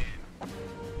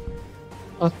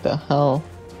 What the hell?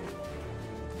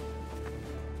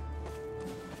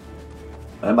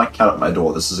 I have my cat at my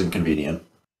door. This is inconvenient.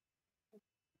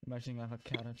 Imagine I have a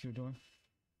cat at your door.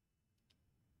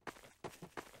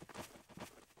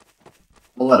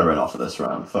 We'll let her in after this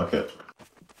round. Fuck it.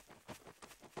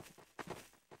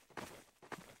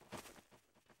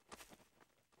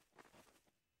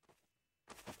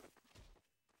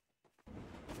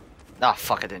 ah,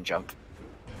 fuck, I didn't jump.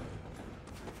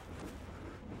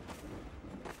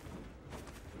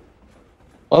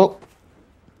 Well,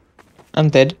 I'm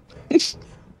dead.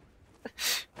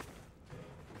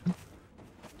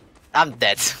 I'm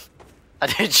dead. I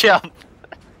didn't jump.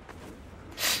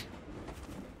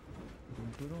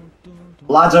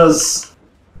 Ladders!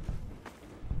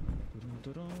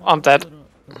 I'm dead.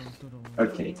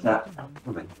 Okay, cat.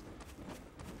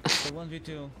 So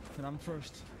 1v2, and I'm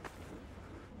first.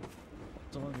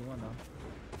 It's a 1v1 now.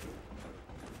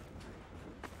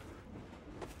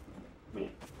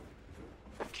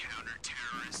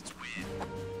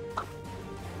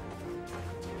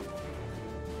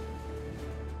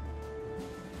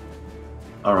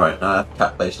 Alright,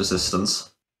 cat-based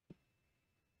assistance.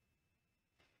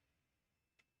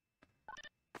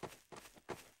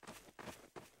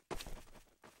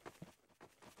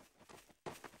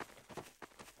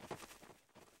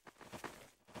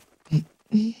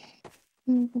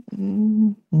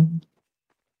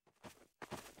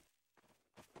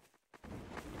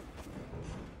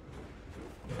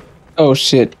 Oh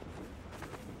shit.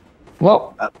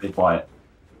 Well, Be quiet.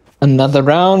 another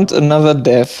round, another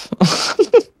death.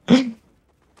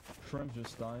 Shrimp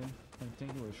just died. I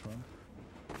think it was Shrimp.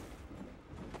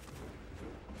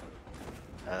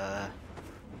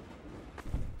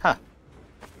 Huh.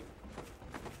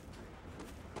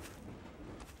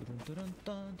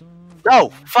 No!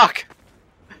 Fuck!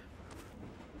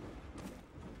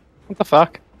 What the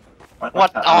fuck? Why'd my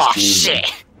What? cat Oh just leave?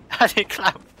 shit! I didn't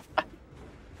clap.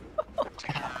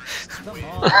 Come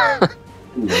on!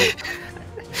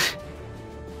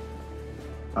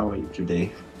 How are you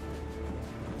today?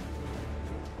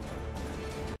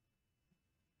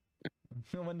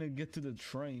 I want to get to the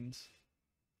trains.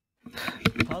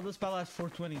 How does Palace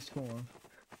 420 score?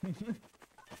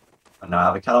 And now I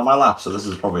have a cat on my lap, so this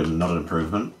is probably not an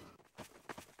improvement.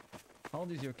 How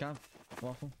old is your cat,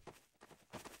 Waffle?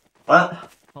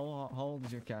 What? How old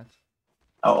is your cat?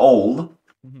 How old?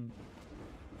 Mm-hmm.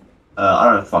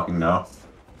 I don't fucking know.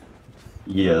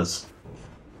 Years.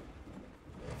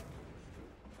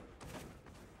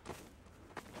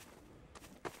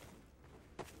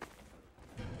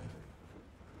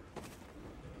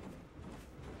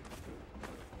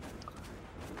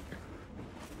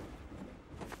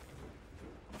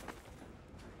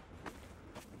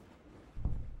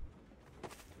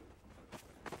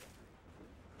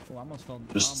 Oh, I almost fell.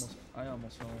 Just- I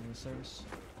almost fell in the stairs.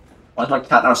 Why is my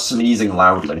cat now sneezing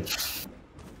loudly?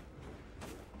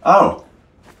 Oh,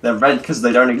 they're red because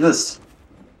they don't exist.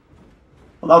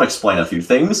 Well, that would explain a few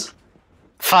things.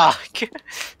 Fuck.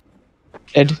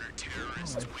 Ed.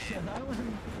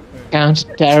 Count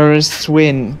terrorists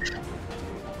win.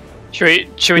 Should we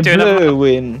The do another blue one?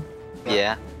 win.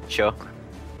 Yeah, sure.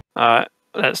 Alright,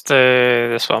 let's do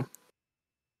this one.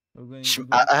 We're going,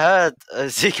 I heard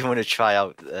Zeke want to try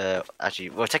out. Actually,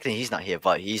 well, technically he's not here,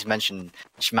 but he's mentioned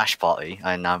Smash Party,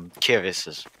 and I'm curious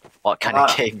as what kind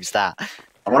of game is that.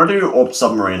 I want to do Orb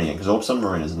Submarine because Orb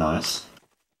Submarine is nice.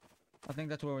 I think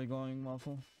that's where we're going,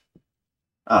 Waffle.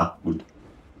 Ah, good.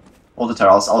 Auditor,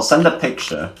 I'll send a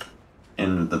picture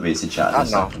in the VC chat in a Oh, no.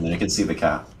 second, and then you can see the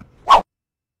cat.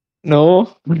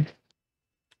 No.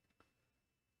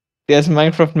 There's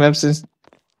Minecraft maps and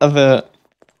other.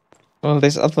 Well,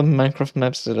 there's other Minecraft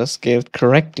maps that are scaled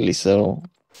correctly, so.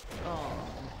 Oh.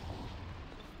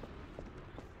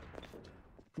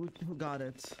 Who got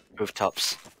it?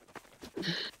 Rooftops.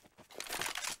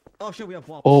 Oh shit, we have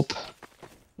wops. Orb.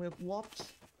 We have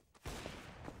wops.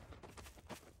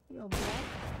 We have wops.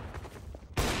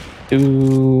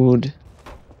 Dude.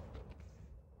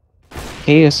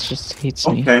 Chaos just hates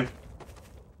me. Okay.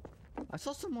 I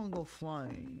saw someone go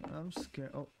flying. I'm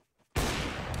scared. Oh.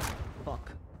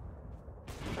 Fuck.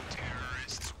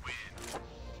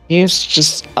 Chaos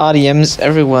just RDMs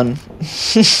everyone.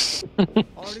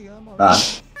 RDM, Ah.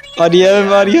 RDM,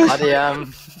 RDM.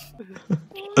 RDM.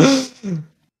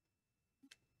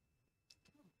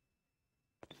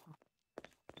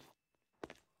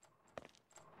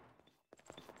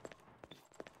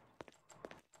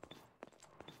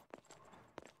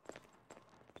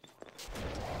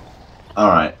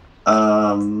 Alright.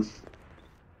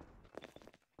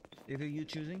 Either you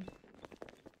choosing?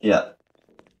 Yeah.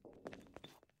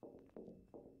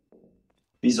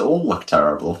 These all look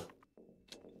terrible.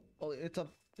 Oh, it's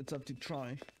up to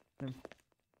try.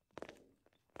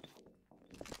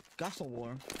 Castle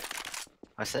War.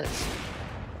 What's this?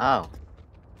 Oh.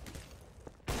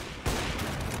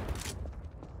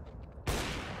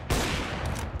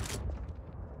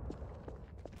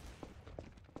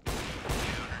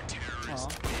 Aw.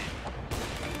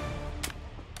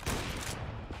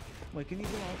 Wait, can you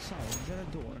go outside? Is there a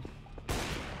door?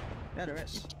 Yeah, there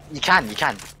is. You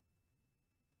can.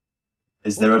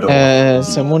 Is there a door?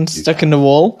 Someone's stuck in the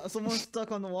wall. Someone's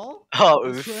stuck on the wall? Oh, A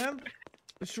oof. shrimp?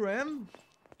 A shrimp?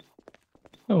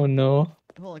 Oh no.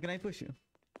 Hold on, can I push you?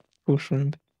 Who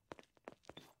shrimp?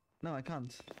 No, I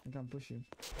can't. I can't push you.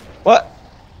 What?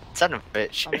 Son of a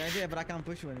bitch. I mean, I did, but I can't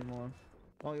push you anymore.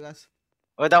 Oh, you guys.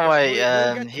 Well, don't worry.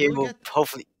 We'll get- He we'll will get-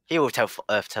 hopefully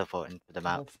teleport into the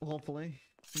map. Hopefully.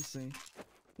 Let's see.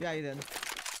 Yeah, you did.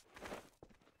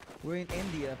 We're in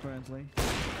India, apparently.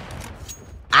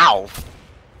 Ow!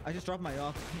 I just dropped my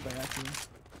off by accident.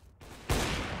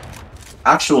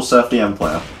 Actual Surf DM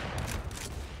player.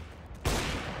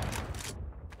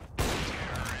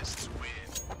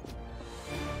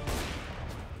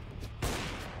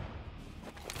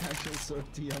 Actual Surf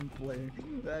TM player.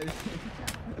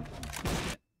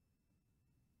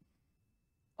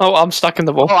 Oh, I'm stuck in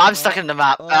the wall. Oh, I'm stuck in the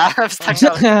map. Oh, I'm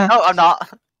stuck. No, I'm not.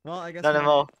 Well, I guess Not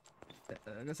anymore.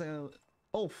 I guess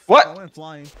oh, fuck, What? I went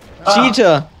flying.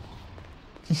 Cheater!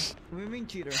 What do you mean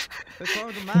cheater? It's part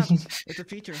of the map. It's a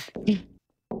feature.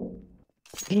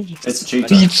 It's a cheater.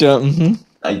 Feature,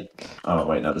 Oh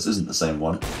wait, no, this isn't the same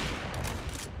one.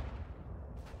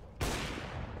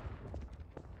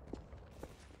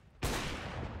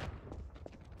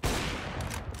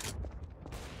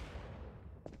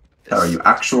 Are you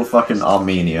actual fucking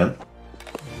Armenian?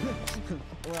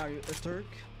 What are you, a Turk?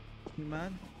 You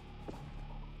mad?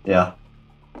 Yeah.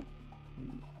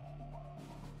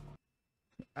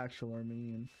 Actual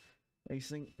Armenian. I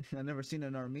think I've never seen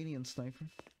an Armenian sniper.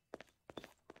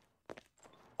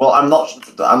 Well, I'm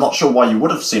not sure why you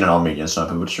would have seen an Armenian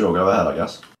sniper, but sure, go ahead, I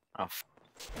guess. Oh,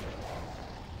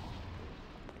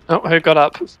 Oh, who got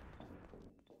up?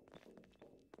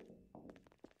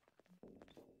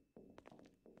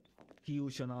 He who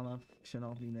shall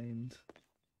not be named.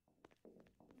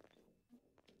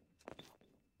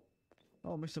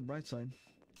 Oh, Mr. Brightside.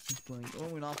 He's playing.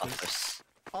 Oh, in office. office.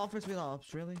 Office with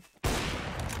ops, really?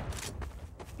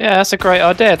 Yeah, that's a great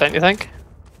idea, don't you think?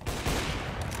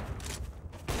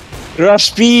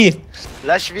 Rush B!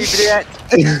 Let's be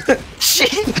brilliant.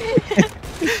 Shit.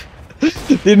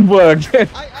 Didn't work.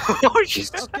 Oh shit.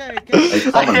 Okay, A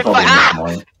okay. common hit problem my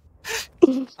with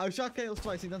mine. I shot Chaos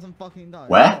twice, he doesn't fucking die.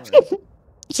 Where?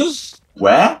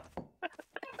 Where?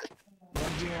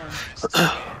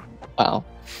 1v1. Wow.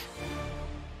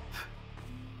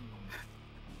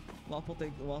 Waffle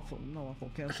take Waffle. No Waffle.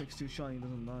 Chaos takes 2 shiny,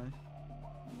 doesn't die.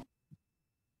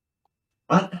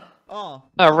 What? Oh.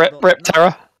 Rip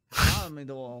Terror. Now I'm in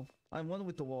the wall. I'm one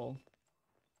with the wall.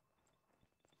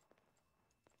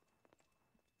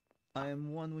 I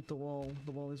am one with the wall.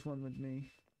 The wall is one with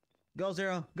me. Go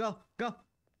Zero. Go. Go.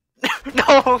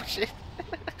 No shit.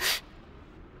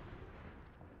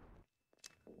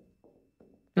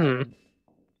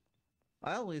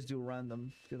 I always do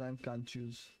random because I can't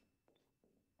choose.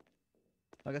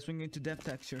 I guess we're going to depth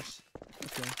textures.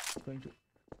 Okay, going to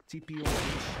TP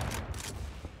orange.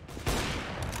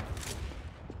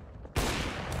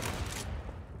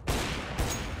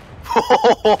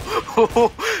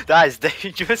 That is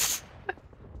dangerous.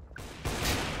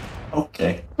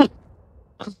 Okay.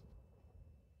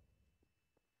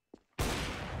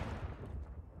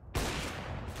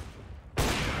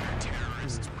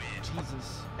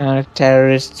 Jesus.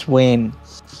 Terrorists win.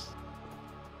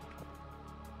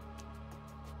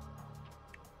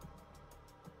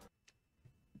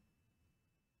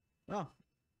 Oh.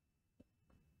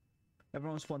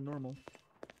 Everyone's spawned normal.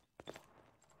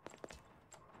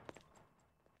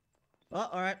 Oh,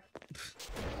 alright.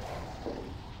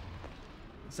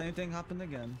 Same thing happened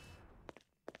again.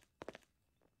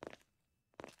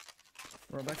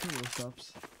 We're back to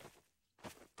rooftops.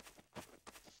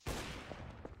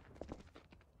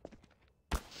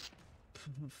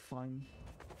 Fine.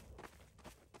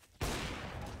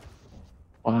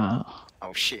 Wow.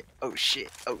 Oh shit, oh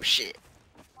shit, oh shit.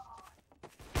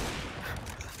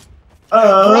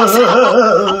 I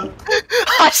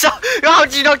saw. How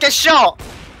did you not get shot?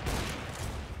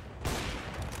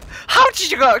 How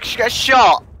did you not get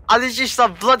shot? And there's just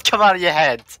some blood come out of your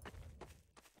head.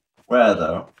 Where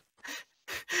though?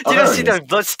 Did you there not see it is. the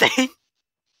blood stain?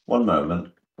 One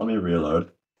moment. Let me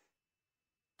reload.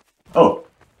 Oh.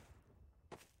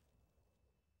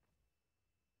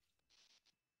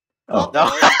 Oh. No.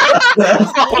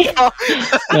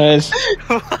 Nice.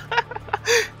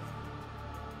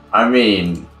 I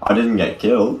mean, I didn't get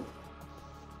killed.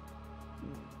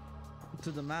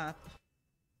 To the map.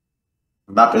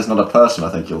 Map is not a person, I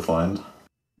think you'll find.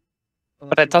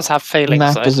 But it does have feelings,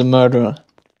 Map though. is a murderer.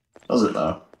 Does it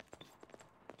though?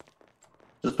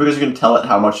 Just because you can tell it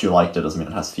how much you liked it doesn't mean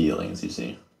it has feelings, you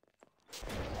see.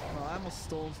 Oh, I almost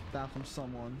stole that from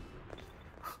someone.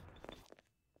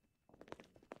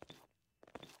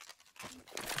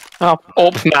 Oh,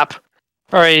 AWP map.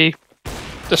 Very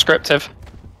descriptive.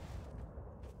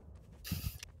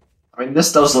 I mean,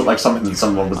 this does look like something that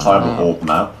someone would type an AWP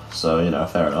map, so, you know,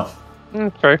 fair enough.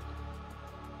 True.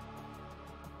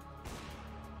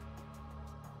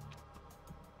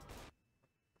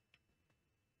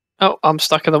 Oh, I'm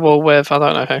stuck in the wall with I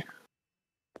don't know who.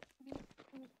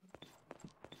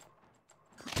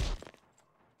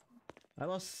 I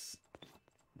lost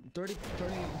 40 HP.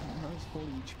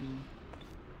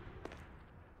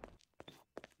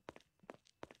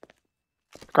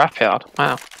 Scrapyard.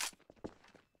 Wow.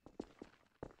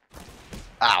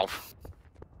 Ow.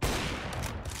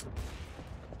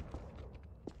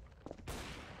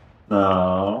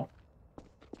 No.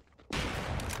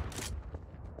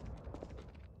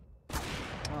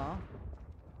 Aw.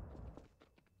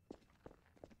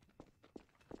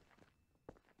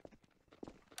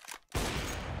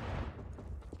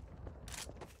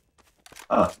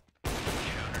 Ah.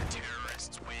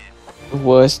 The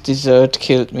worst dessert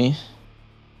killed me.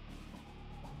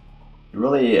 You're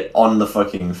really on the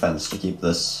fucking fence to keep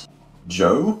this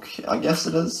joke, I guess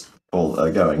it is, all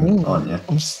going, aren't you?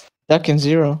 I'm stuck in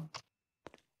 0.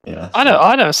 Yeah.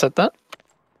 I never said that.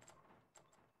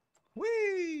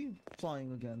 Whee!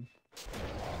 Flying again.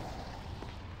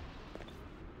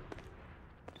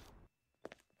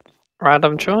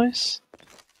 Random choice.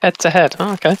 Head to head.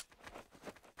 Oh, okay.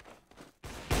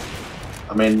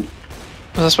 I mean,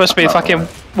 Was it supposed to be That's not fucking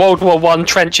right. World War I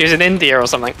trenches in India or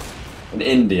something? in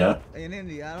India. In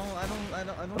India, I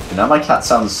don't Now my cat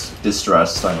sounds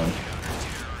distressed, hang on.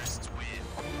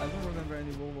 I don't remember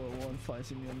any World War I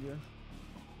fights in India.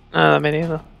 No, me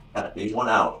neither. Cat, need one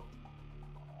out.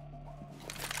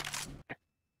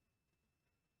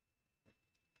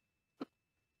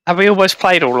 Have we almost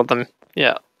played all of them?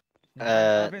 Yeah.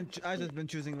 I've just been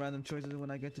choosing random choices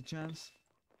when I get the chance.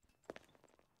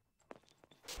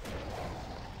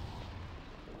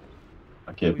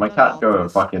 Okay, if We've my done cat go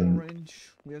Alphas, fucking...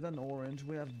 Orange. We have done orange.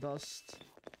 We have dust.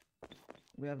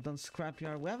 We have done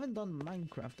scrapyard. We haven't done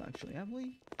Minecraft actually, have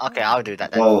we? Okay, I'll do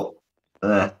that then. Well,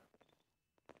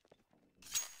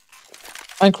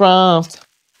 Minecraft.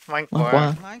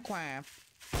 Minecraft. Minecraft.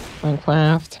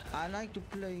 Minecraft. I like to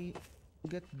play.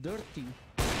 Get dirty.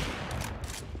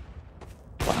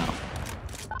 Wow.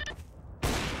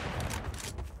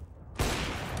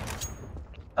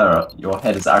 Tara, your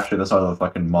head is actually the size of a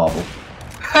fucking marble.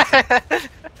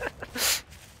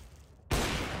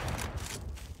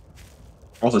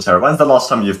 Also, Tara, when's the last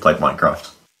time you've played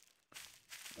Minecraft?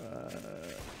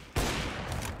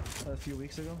 A few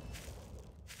weeks ago.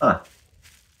 Ah.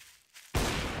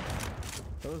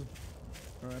 That was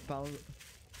alright, pal.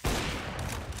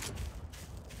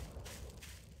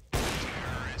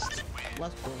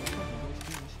 Let's go.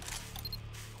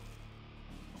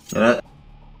 You know,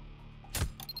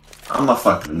 I'm a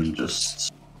fucking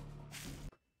just.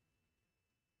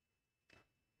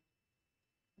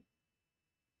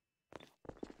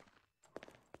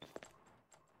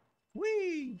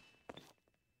 Whee!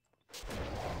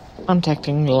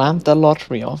 Contacting Lambda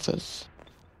lottery office.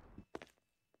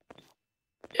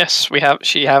 Yes, we have.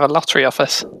 She have a lottery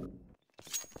office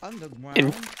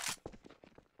Underground.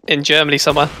 in Germany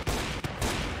somewhere.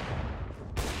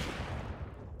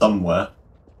 Somewhere.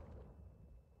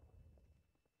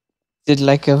 Did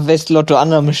like a Westlotto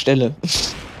Annahmestelle.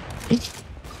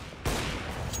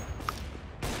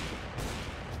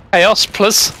 Chaos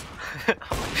plus.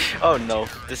 Oh no,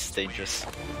 this is dangerous.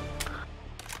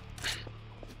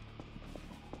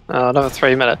 Oh, another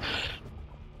 3 minutes.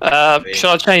 Should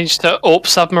I change to AWP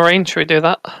submarine? Should we do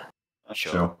that?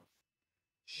 Sure.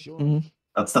 Sure. Mhm.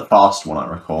 That's the fast one, I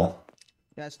recall.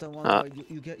 Yeah, it's the one Ah. where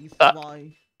you get you That-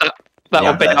 fly. That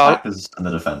Yeah, will be the our attackers and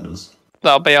the defenders.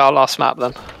 that'll be our last map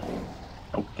then.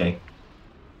 Okay.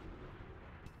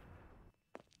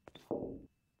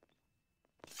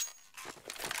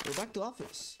 Go back to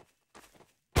office.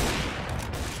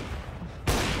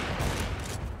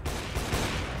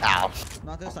 Ow.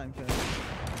 Not this time, kid.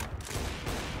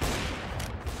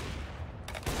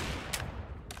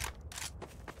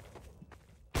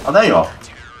 Oh, there you are.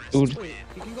 Dude. Wait,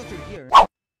 you can go through here.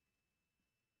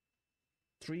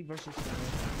 3 versus 4.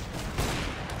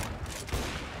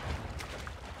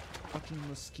 Fucking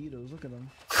mosquitoes, look at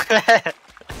them.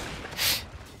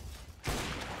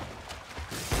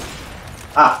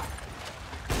 Ah!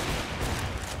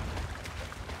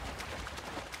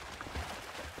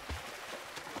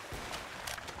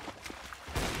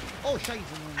 Oh, shite!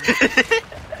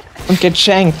 Don't get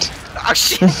shanked. Oh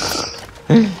shit!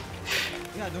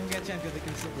 Yeah, don't get champ because they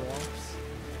can still go off.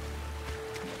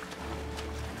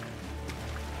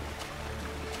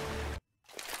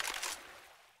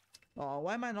 Oh,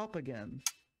 why am I up again?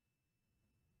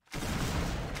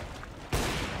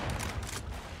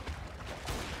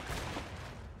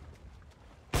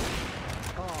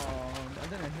 Oh, I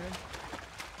didn't hit.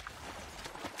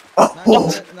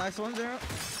 Nice one, Zero.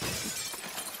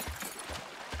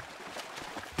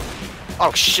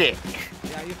 Oh shit!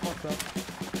 Yeah, you fucked up.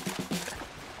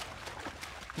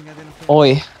 Think I didn't finish.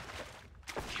 Oi.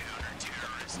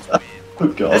 Oh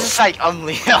god. This is like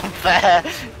only unfair.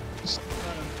 It's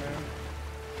not unfair.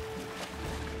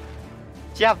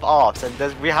 You have ARPs, and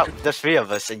there's 3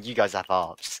 of us, and you guys have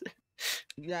ARPs.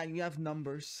 Yeah, you have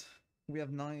numbers. We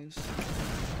have knives.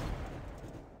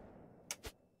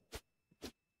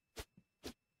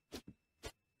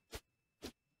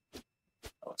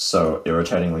 So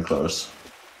irritatingly close.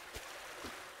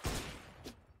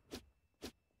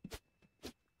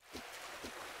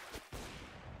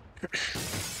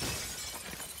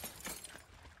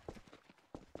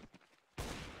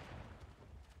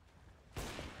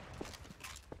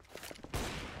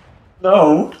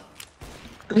 No!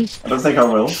 I don't think I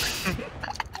will.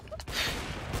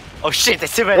 Oh shit,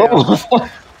 there's too many of us.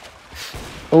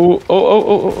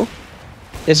 Oh.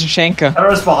 There's a shanker.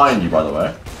 Tara's behind you, by the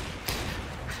way.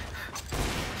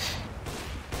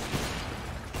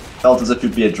 Felt as if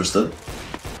you'd be interested.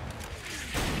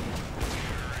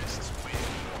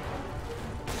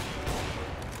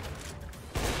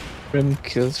 Grim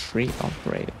kills 3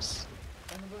 operators.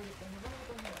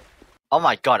 Oh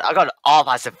my god, I got an ARP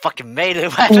as a fucking melee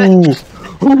weapon!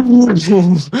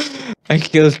 Ooh. I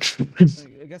killed. I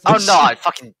guess Oh no,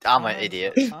 I'm an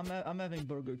idiot. I'm having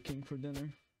Burger King for dinner.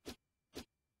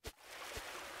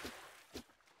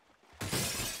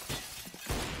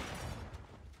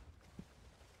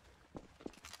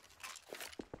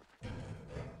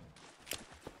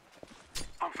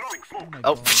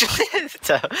 Oh,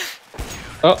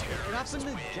 Oh. It happened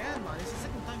again, man. It's the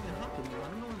second time it happened. I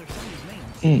don't understand his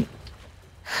names.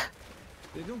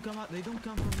 They don't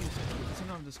come from the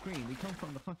center of the screen. They come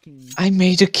from the fucking. I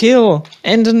made a kill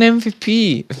and an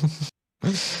MVP.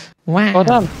 Wow. Well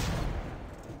done.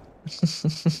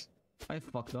 I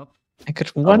fucked up. I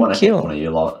got I 1 wanna hit kill. one of you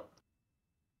lot.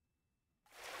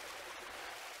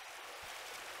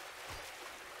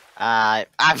 I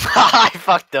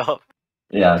fucked up.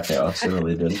 Yeah, okay, I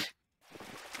really did.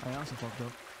 I also fucked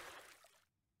up.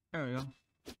 There we go.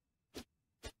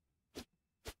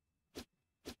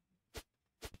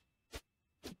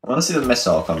 I want to see the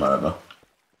missile come over.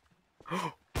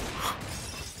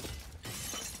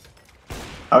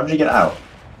 How did you get out?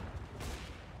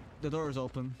 The door is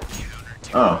open.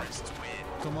 Oh.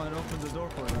 Someone opened the door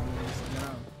for them and they just get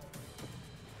out.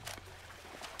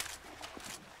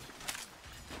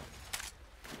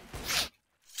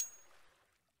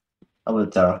 I'm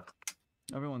with Terra.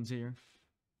 Everyone's here.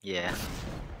 Yeah.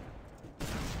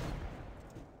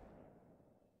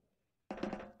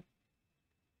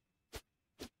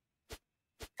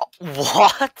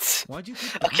 What? Why'd you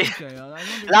keep Okay. the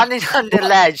Landing on the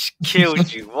ledge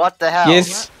killed you. What the hell?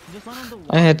 Yes,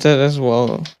 I had that as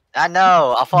well. I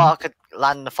know. I thought I could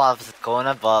land in the farthest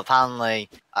corner, but apparently,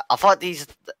 I thought these,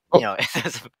 you know,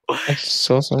 I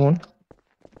saw someone.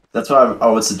 That's why I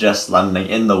would suggest landing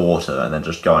in the water and then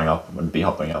just going up and be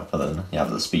hopping up, and then you have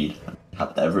the speed and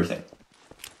have everything.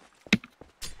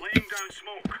 Laying down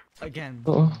smoke. Again.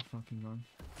 Oh. Fucking god.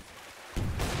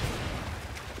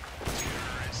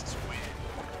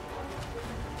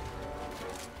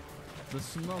 The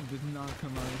smoke did not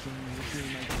come out of the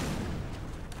really like.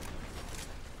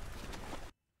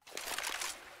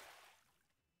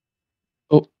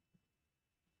 Oh.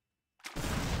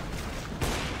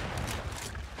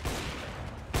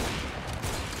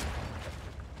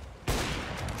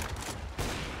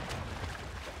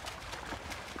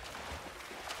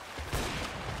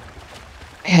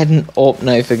 I had an AWP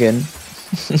knife again.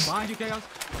 Behind you, Chaos.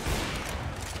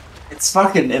 It's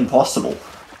fucking impossible.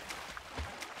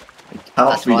 It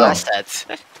cannot that's be what done. I said.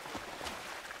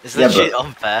 It's Yeah, legit but-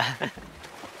 unfair.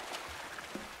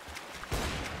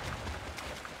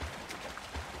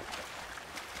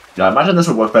 Yeah, I imagine this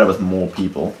would work better with more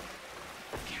people.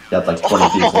 You had like 20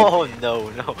 people. Oh no,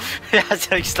 no. Yeah,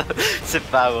 so it's a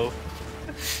barrel.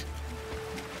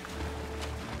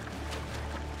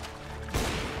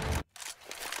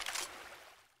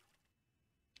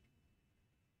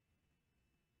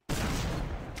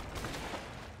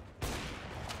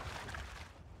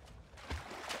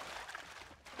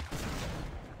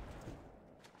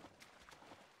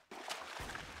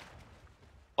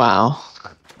 Wow.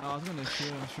 I was gonna shoot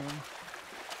him, sure.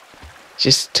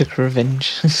 Just took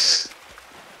revenge.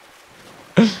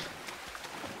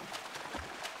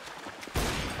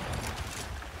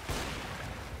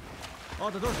 Oh,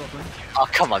 the door's open. Oh,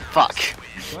 come on, fuck.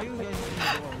 Why are you guys opening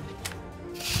the door?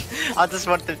 I just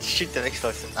wanted to shoot the next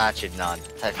person. Actually, no.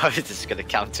 I'm probably just gonna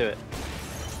counter it.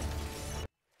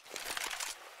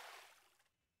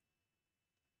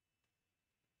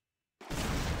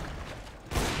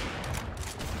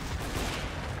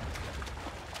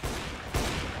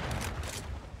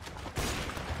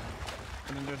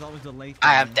 And then there's always the late.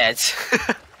 I am dead.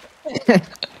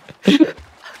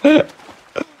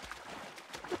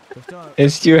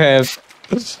 Yes, you have.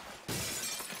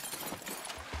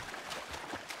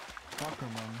 Fucker,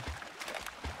 man.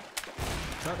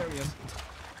 So there he is.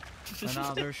 And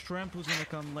now there's Shrimp who's gonna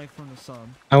come like from the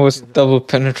sun. I was double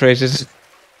penetrated.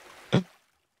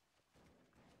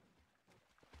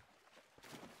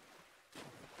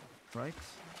 Right?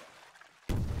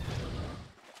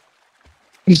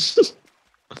 That's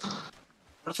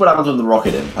what happens with the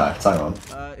rocket impact. Hang on.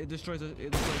 It destroys the base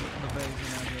and the hole.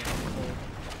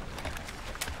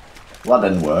 Well, that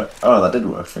didn't work. Oh, that did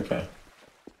work. Okay.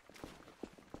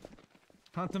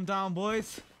 Hunt them down,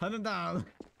 boys. Hunt them down.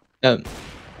 Um.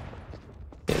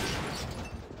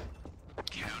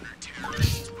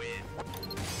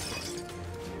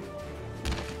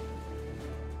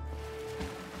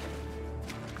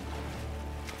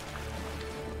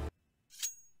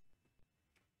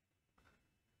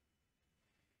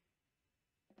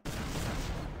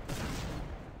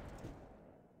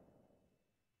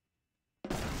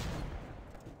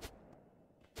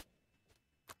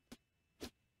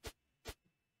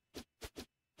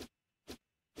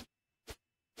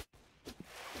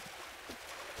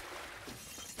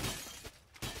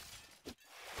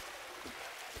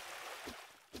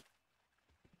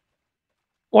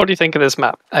 What do you think of this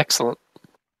map? Excellent.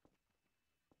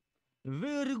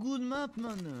 Very good map,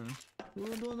 man. You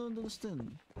don't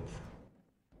understand.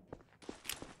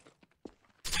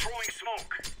 Throwing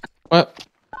smoke. What?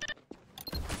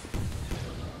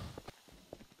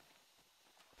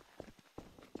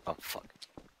 Oh fuck.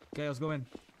 Okay, let's go in.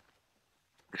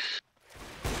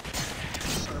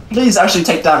 Please actually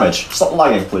take damage. Stop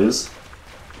lagging, please.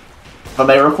 If I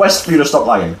may request for you to stop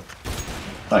lagging.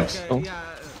 Thanks. Okay, yeah.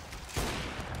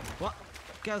 What?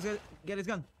 Okay, let's get his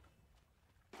gun.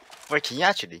 Wait, can you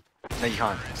actually? No, you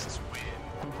can't.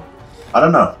 I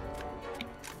don't know.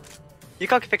 You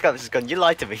can't pick up this gun. You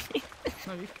lied to me.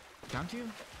 No, you can't you?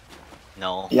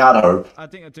 No. Yeah, I hope. I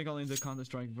think only in the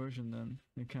Counter-Strike version then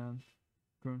you can.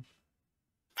 Cool.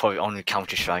 probably only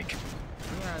Counter Strike.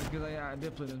 Yeah, because I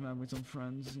did play this map with some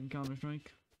friends in Counter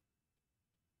Strike.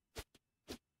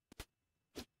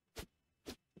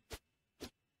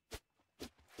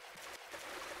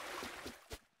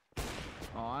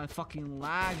 Oh, I fucking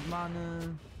lagged,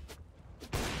 man.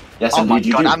 Yes, Oh my indeed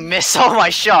you god, do. I missed all my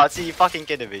shots. Are you fucking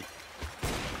kidding me?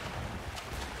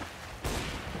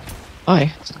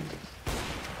 Hi.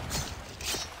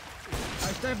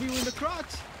 I stabbed you in the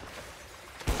crotch.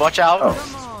 Watch out. Oh.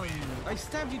 Come on. I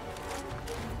stabbed you.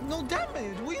 No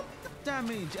damage. We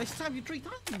damage. I stabbed you 3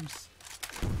 times.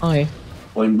 Hi.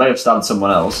 Well, you may have stabbed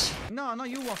someone else. No, not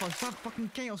you, Waffle. I stabbed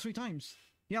fucking Chaos 3 times.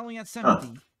 He only had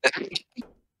 70.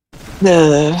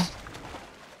 No.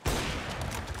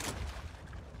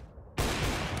 Did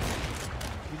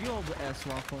you hold the S,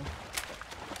 Waffle?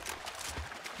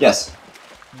 Yes.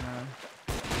 Yeah.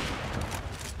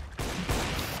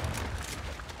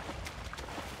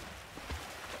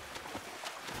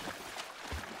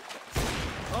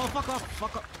 Oh, fuck off,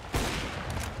 fuck off.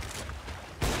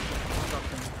 Fuck off,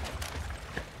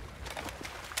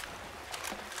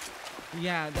 then.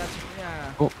 Yeah, that's,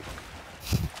 yeah. Oh.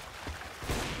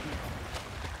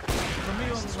 For me,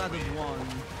 only landed 1,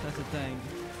 that's the thing.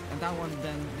 And that one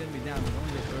then didn't be damaged,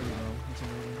 only did 30 though. That's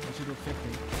amazing. I should do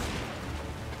 50.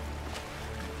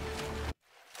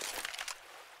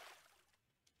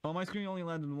 Oh, my screen only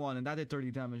landed 1, and that did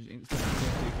 30 damage instead of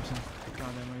 50%.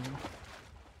 God, amazing.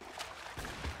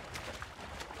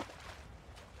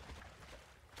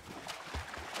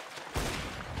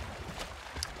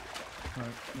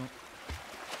 Alright, no.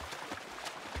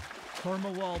 Form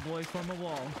a wall, boys, form a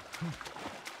wall.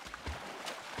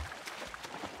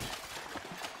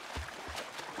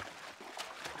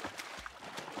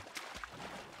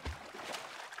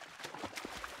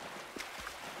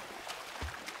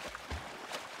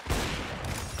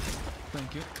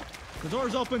 Thank you. The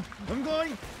door's open! I'm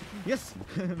going! Yes!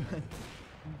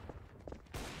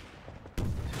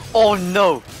 Oh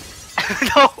no!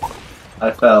 No!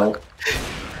 I fell.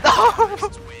 No!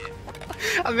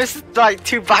 I missed like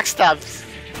 2 backstabs.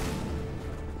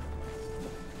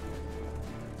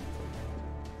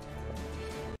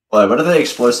 Wait, where do the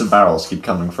explosive barrels keep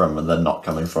coming from and then not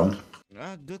coming from?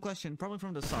 Good question. Probably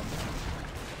from the sub.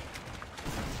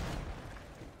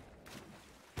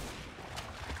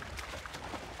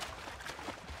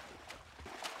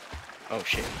 Oh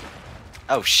shit.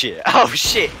 Oh shit. Oh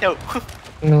shit. No.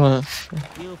 No.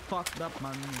 You fucked up,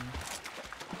 man.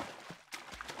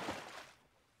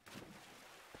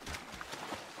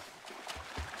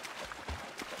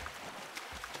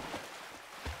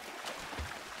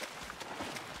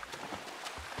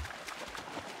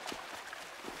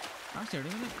 Actually, are they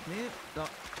gonna need it? No.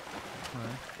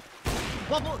 Alright.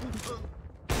 Bubble!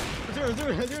 0,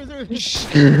 0, 0, 0.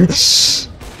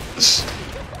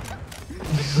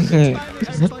 Expanding,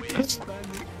 I'm fucking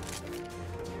expanding.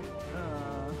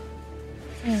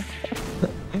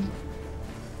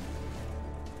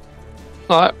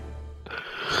 Alright.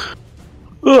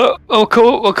 We'll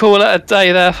call it a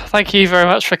day there. Thank you very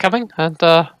much for coming, and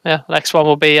yeah, next one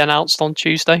will be announced on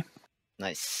Tuesday.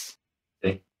 Nice.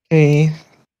 Okay.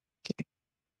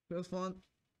 It was fun.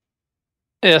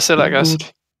 Yeah, see you later, guys.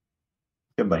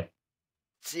 Goodbye.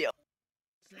 See ya.